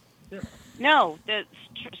name? No, the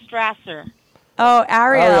Strasser. Oh,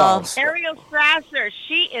 Ariel. Ariel Strasser.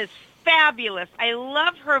 She is fabulous. I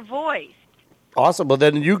love her voice. Awesome. Well,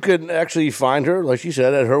 then you can actually find her, like she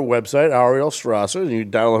said, at her website, Ariel Strasser, and you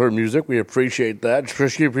download her music. We appreciate that.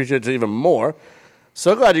 She appreciates it even more.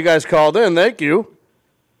 So glad you guys called in. Thank you.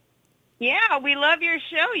 Yeah, we love your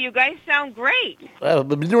show. You guys sound great. Well,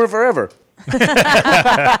 we've been doing it forever.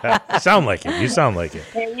 Sound like it. You sound like it.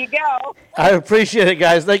 There you go. I appreciate it,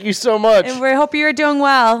 guys. Thank you so much. And we hope you're doing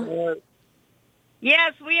well.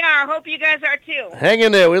 Yes, we are. Hope you guys are too. Hang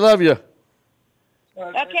in there. We love you.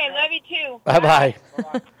 Okay, love you too. Bye-bye.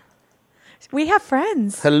 We have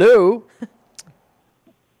friends. Hello?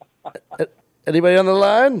 Anybody on the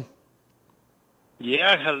line?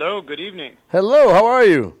 Yeah, hello. Good evening. Hello. How are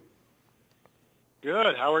you?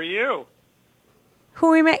 Good. How are you?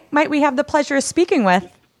 Who might we have the pleasure of speaking with?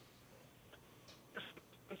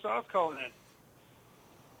 South calling in.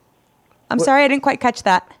 I'm sorry, I didn't quite catch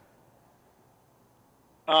that.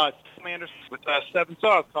 Tom Anderson with Seven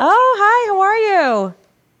Saws. Oh, hi. How are you?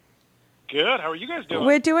 Good. How are you guys doing?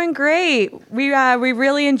 We're doing great. We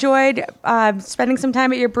really enjoyed spending some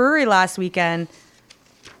time at your brewery last weekend.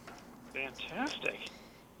 Fantastic.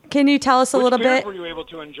 Can you tell us a little beers bit? Were you able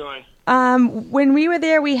to enjoy? When we were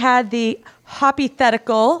there, we had the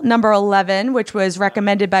Hoppythetical number 11, which was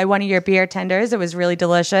recommended by one of your beer tenders. It was really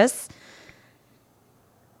delicious.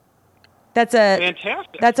 That's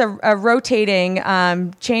fantastic. That's a rotating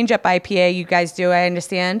change-up IPA you guys do, I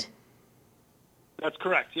understand? That's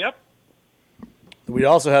correct. Yep. We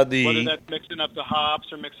also had the... Whether that's mixing up the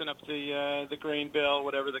hops or mixing up the grain bill,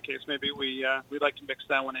 whatever the case may be, we like to mix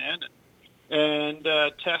that one in and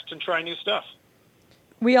test and try new stuff.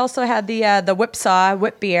 We also had the Whipsaw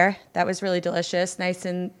whip beer. That was really delicious, nice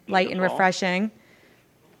and light and refreshing.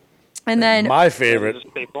 And then my favorite.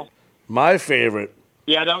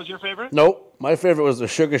 Yeah, that was your favorite? Nope. My favorite was the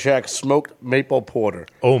Sugar Shack smoked maple porter.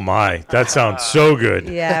 Oh, my. That sounds so good.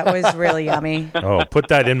 Yeah, it was really yummy. Oh, put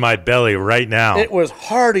that in my belly right now. It was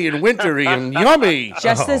hearty and wintry and yummy.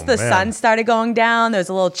 Just as the sun started going down, there was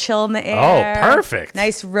a little chill in the air. Oh, perfect.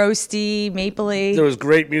 Nice roasty, mapley. There was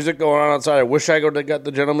great music going on outside. I wish I got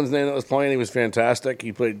the gentleman's name that was playing. He was fantastic.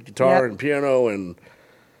 He played guitar and piano, and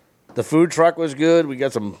the food truck was good. We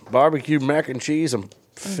got some barbecue mac and cheese, some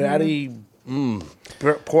fatty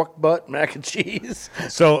pork butt mac and cheese.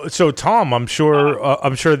 So Tom, I'm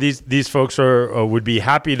sure these folks would be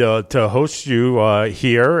happy to host you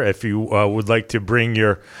here if you would like to bring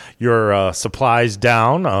your supplies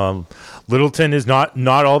down. Littleton is not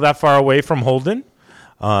all that far away from Holden,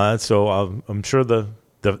 so I'm sure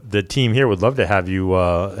the team here would love to have you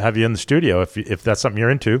in the studio if that's something you're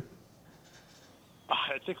into.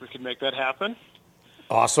 I think we could make that happen.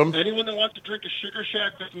 Awesome. Anyone that wants to drink a Sugar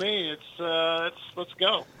Shack with me, let's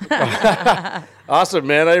go. Awesome,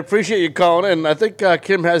 man. I appreciate you calling in. I think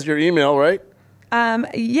Kim has your email, right?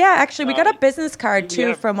 Yeah, actually, we got a business card,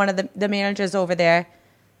 too, from one of the managers over there.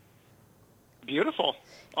 Beautiful.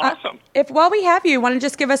 Awesome. While we have you, want to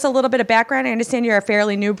just give us a little bit of background? I understand you're a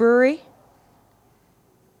fairly new brewery.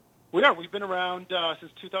 We are. We've been around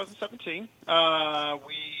since 2017.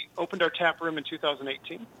 We opened our tap room in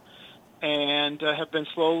 2018. And have been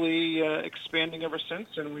slowly expanding ever since.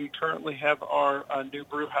 And we currently have our new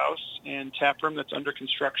brew house and tap room that's under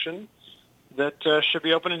construction that should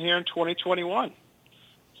be opening here in 2021,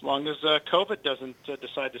 as long as COVID doesn't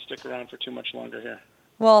decide to stick around for too much longer here.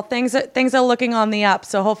 Well, things are looking on the up,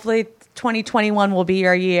 so hopefully 2021 will be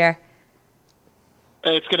your year.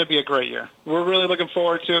 It's going to be a great year. We're really looking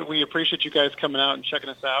forward to it. We appreciate you guys coming out and checking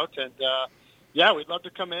us out. And yeah, we'd love to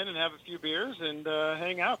come in and have a few beers and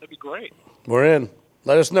hang out. That'd be great. We're in.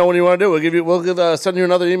 Let us know when you want to do it. We'll send you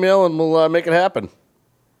another email and we'll make it happen.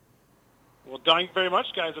 Well, thank you very much,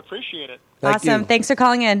 guys. Appreciate it. Awesome. Thanks for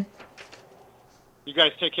calling in. You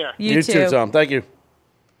guys take care. You too, Tom. Thank you.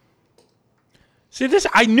 See,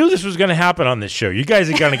 I knew this was going to happen on this show. You guys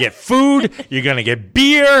are going to get food. You're going to get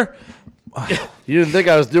beer. You didn't think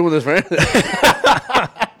I was doing this for anything.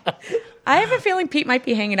 I have a feeling Pete might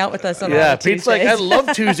be hanging out with us on all Yeah, the Pete's like, I Tuesdays.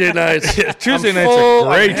 love Tuesday nights. Tuesday I'm nights full,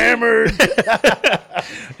 are great. I'm hammered.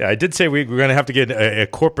 Yeah, I did say we're going to have to get a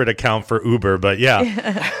corporate account for Uber, but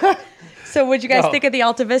yeah. So what'd you guys Oh. think of the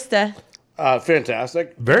Alta Vista?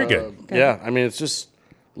 Fantastic. Very good. Yeah, I mean, it's just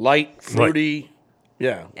light, fruity.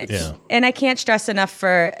 Yeah. Yeah. And I can't stress enough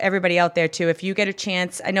for everybody out there too. If you get a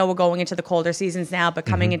chance, I know we're going into the colder seasons now, but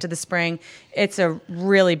coming into the spring, it's a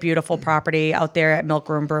really beautiful property out there at Milk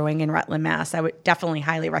Room Brewing in Rutland, Mass. I would definitely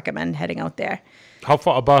highly recommend heading out there. How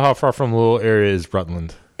far from the little area is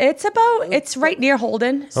Rutland? It's right near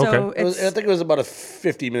Holden. So Okay. it's, I think it was about a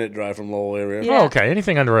 50-minute drive from Lowell area. Yeah. Oh, okay.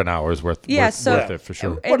 Anything under an hour is worth it for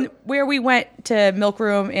sure. And where we went to Milk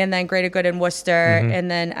Room and then Greater Good in Worcester and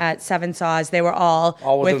then at Seven Saws, they were all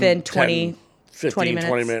within 20 minutes.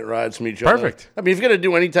 20-minute rides from each other. Perfect. I mean, if you're going to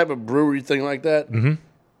do any type of brewery thing like that,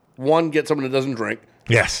 one, get someone that doesn't drink.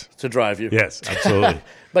 Yes. To drive you. Yes, absolutely.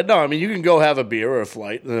 But no, I mean, you can go have a beer or a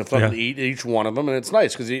flight and have fun to Yeah. eat each one of them, and it's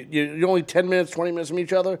nice because you're only 10 minutes, 20 minutes from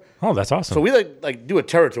each other. Oh, that's awesome. So we like do a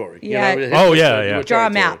territory. Yeah. You know? Oh, Do yeah. a Draw a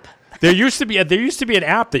territory. map. There used to be an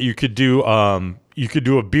app that you could do. You could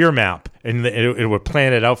do a beer map, and it would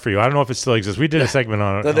plan it out for you. I don't know if it still exists. We did a segment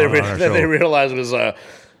on it. Then they, on our then show. they realized it was a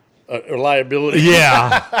liability.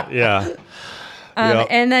 Yeah, yeah. Yep.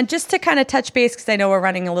 And then just to kind of touch base, because I know we're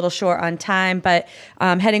running a little short on time, but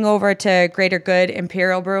heading over to Greater Good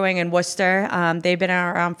Imperial Brewing in Worcester. They've been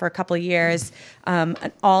around for a couple of years. An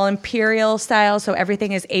all Imperial style, so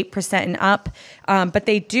everything is 8% and up. But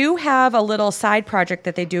they do have a little side project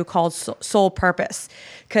that they do called Soul Purpose,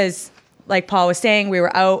 because like Paul was saying, we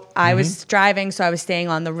were out. I was driving, so I was staying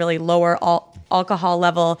on the really lower alcohol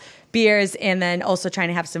level beers and then also trying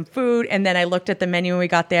to have some food. And then I looked at the menu when we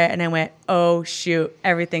got there and I went, oh, shoot,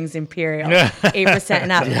 everything's Imperial, 8% and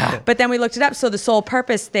up. Yeah. But then we looked it up. So the sole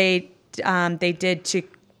purpose they did to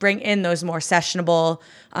bring in those more sessionable,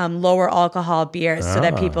 lower alcohol beers so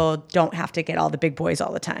that people don't have to get all the big boys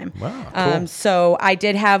all the time. Wow, cool. So I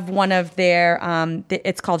did have one of their,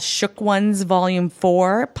 it's called Shook Ones Volume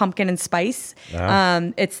 4, Pumpkin and Spice.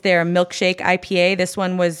 It's their milkshake IPA. This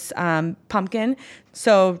one was pumpkin.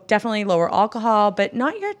 So definitely lower alcohol, but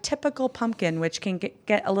not your typical pumpkin, which can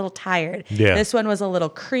get a little tired. Yeah. This one was a little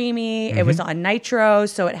creamy. It was on nitro,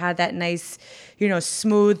 so it had that nice,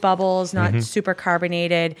 smooth bubbles, not super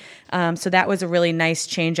carbonated. So that was a really nice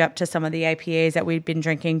change up to some of the IPAs that we'd been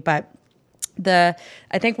drinking. But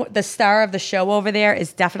I think the star of the show over there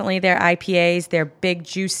is definitely their IPAs. Their big,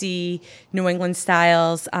 juicy New England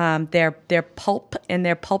styles. Their Pulp and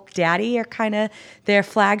their Pulp Daddy are kind of their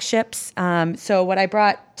flagships. So what I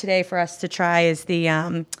brought today for us to try is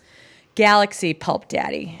the Galaxy Pulp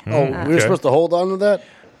Daddy. Oh, we were supposed to hold on to that?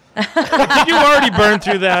 Did you already burn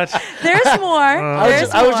through that? There's more. I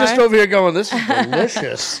was just over here going, this is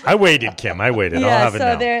delicious. I waited, Kim. I waited. I'll have it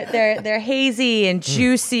so now. they're hazy and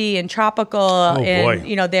juicy and tropical, and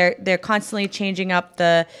boy. They're constantly changing up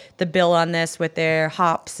the bill on this with their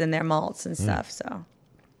hops and their malts and stuff. So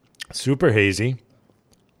Super hazy,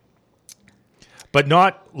 but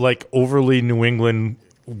not like overly New England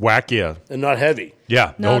wackier. And not heavy.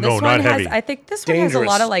 Yeah, this not one heavy. I think this one has a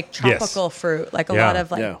lot of like Yes. tropical fruit, like a Yeah. lot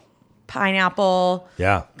of like pineapple,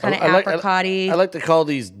 Yeah. kind of I like- apricot-y. I like to call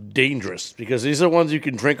these dangerous because these are ones you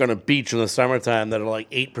can drink on a beach in the summertime that are like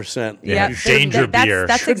 8%. Yeah, Yep. danger That's- beer.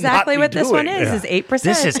 That's Should exactly not be what this one doing. is. Yeah. Is 8%.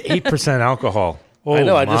 This is 8% alcohol. Oh, I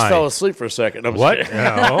know. I just my. fell asleep for a second. I'm What? sorry.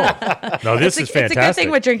 Yeah, no, this is fantastic. It's a good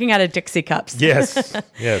thing we're drinking out of Dixie cups. Yes,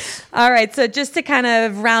 yes. All right, so just to kind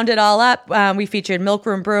of round it all up, we featured Milk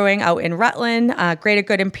Room Brewing out in Rutland, Greater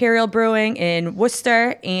Good Imperial Brewing in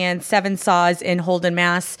Worcester, and Seven Saws in Holden,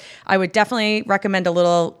 Mass. I would definitely recommend a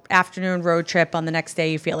little afternoon road trip on the next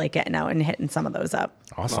day you feel like getting out and hitting some of those up.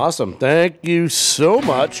 Awesome. Thank you so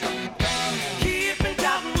much.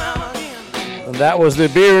 And that was the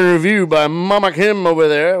beer in review by Mama Kim over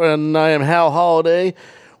there, and I am Hal Holiday.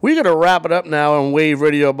 We're going to wrap it up now on Wave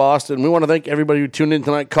Radio Boston. We want to thank everybody who tuned in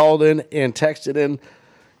tonight, called in, and texted in.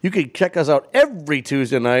 You can check us out every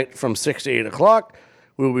Tuesday night from 6 to 8 o'clock.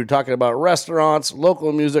 We'll be talking about restaurants,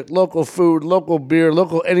 local music, local food, local beer,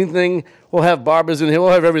 local anything. We'll have barbers in here.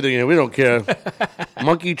 We'll have everything in here. We don't care.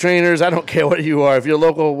 Monkey trainers, I don't care what you are. If you're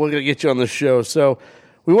local, we're going to get you on the show. So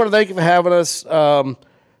we want to thank you for having us.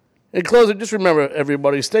 In closing, just remember,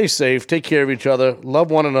 everybody, stay safe, take care of each other, love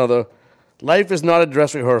one another. Life is not a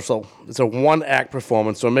dress rehearsal. It's a one-act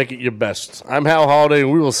performance, so make it your best. I'm Hal Holiday,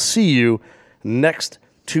 and we will see you next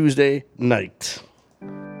Tuesday night.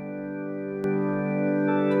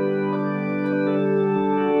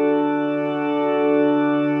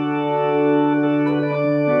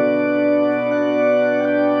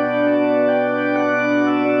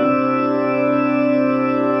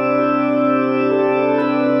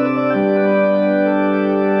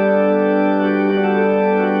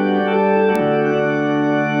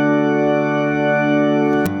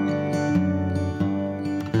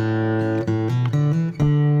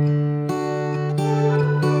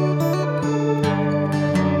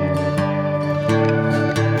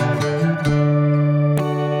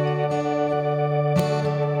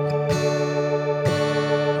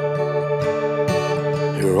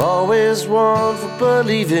 one for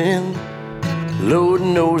believing. Lord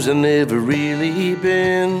knows I've never really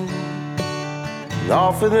been. And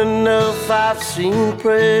often enough I've seen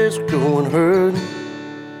prayers go unheard.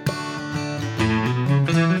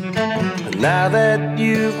 And now that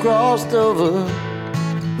you've crossed over,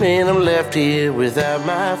 man, I'm left here without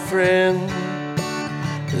my friend.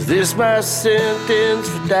 Is this my sentence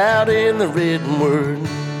for doubting the written word?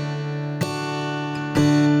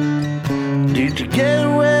 Did you get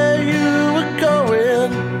where you were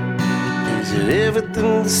going? Is it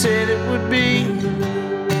everything they said it would be?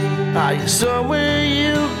 Are you somewhere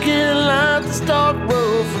you can light the dark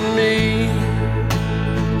road for me?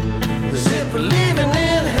 Is it believing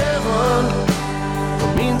in heaven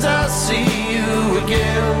means I'll see you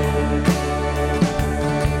again?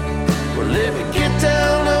 Well, let me get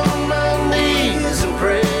down on my knees and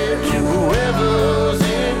pray to whoever's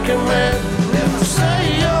in command. Never say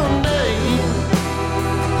your name,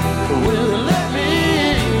 will you let me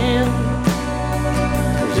in?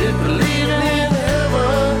 Is it believing in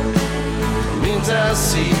heaven means I'll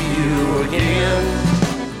see you again?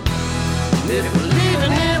 If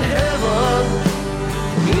believing in heaven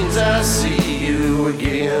means I'll see you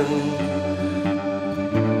again.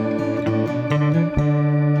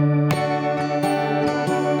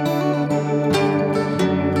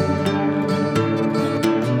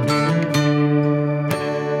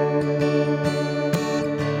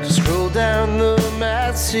 Scroll down the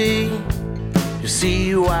map, see, you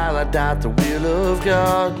see while I doubt the will of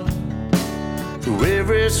God. Through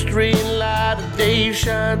every street light of day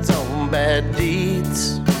shines on bad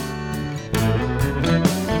deeds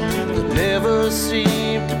that never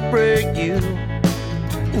seemed to break you.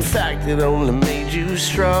 In fact, it only made you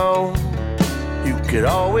strong. You could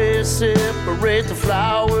always separate the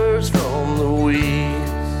flowers from the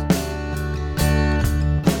weeds.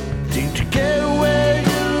 Did you get where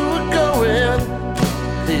you were going?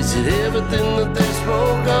 Is it everything that they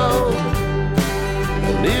spoke of?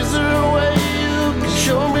 And is there a way you can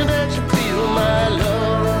show me that you feel my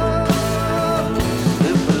love?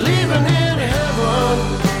 If believing in heaven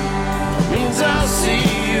means I'll see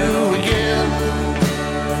you again,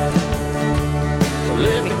 well,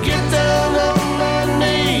 let me get down on my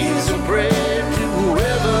knees and pray to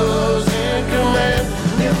whoever's in command.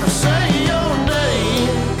 If I say your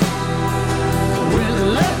name, will you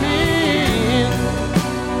let me in?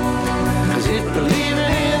 'Cause if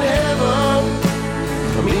believing in heaven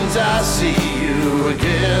means I'll see you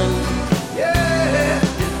again. Yeah,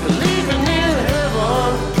 if believing in heaven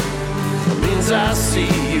means I'll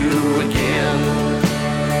see you again.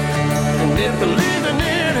 And if believing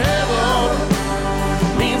in heaven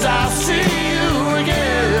means I'll see you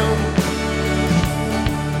again,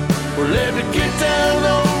 well, let me get down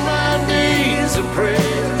on my knees and pray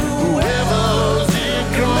whoever's in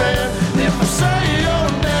command. If I say your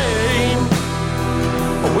name,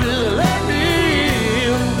 will you let me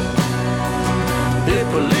in? If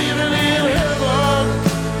believing in heaven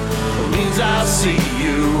means I'll see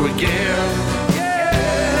you again. Yeah,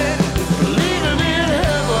 if believing in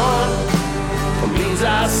heaven means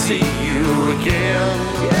I'll see you again.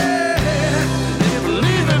 Yeah, if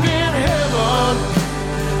believing in heaven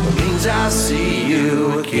means I'll see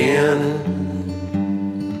you again.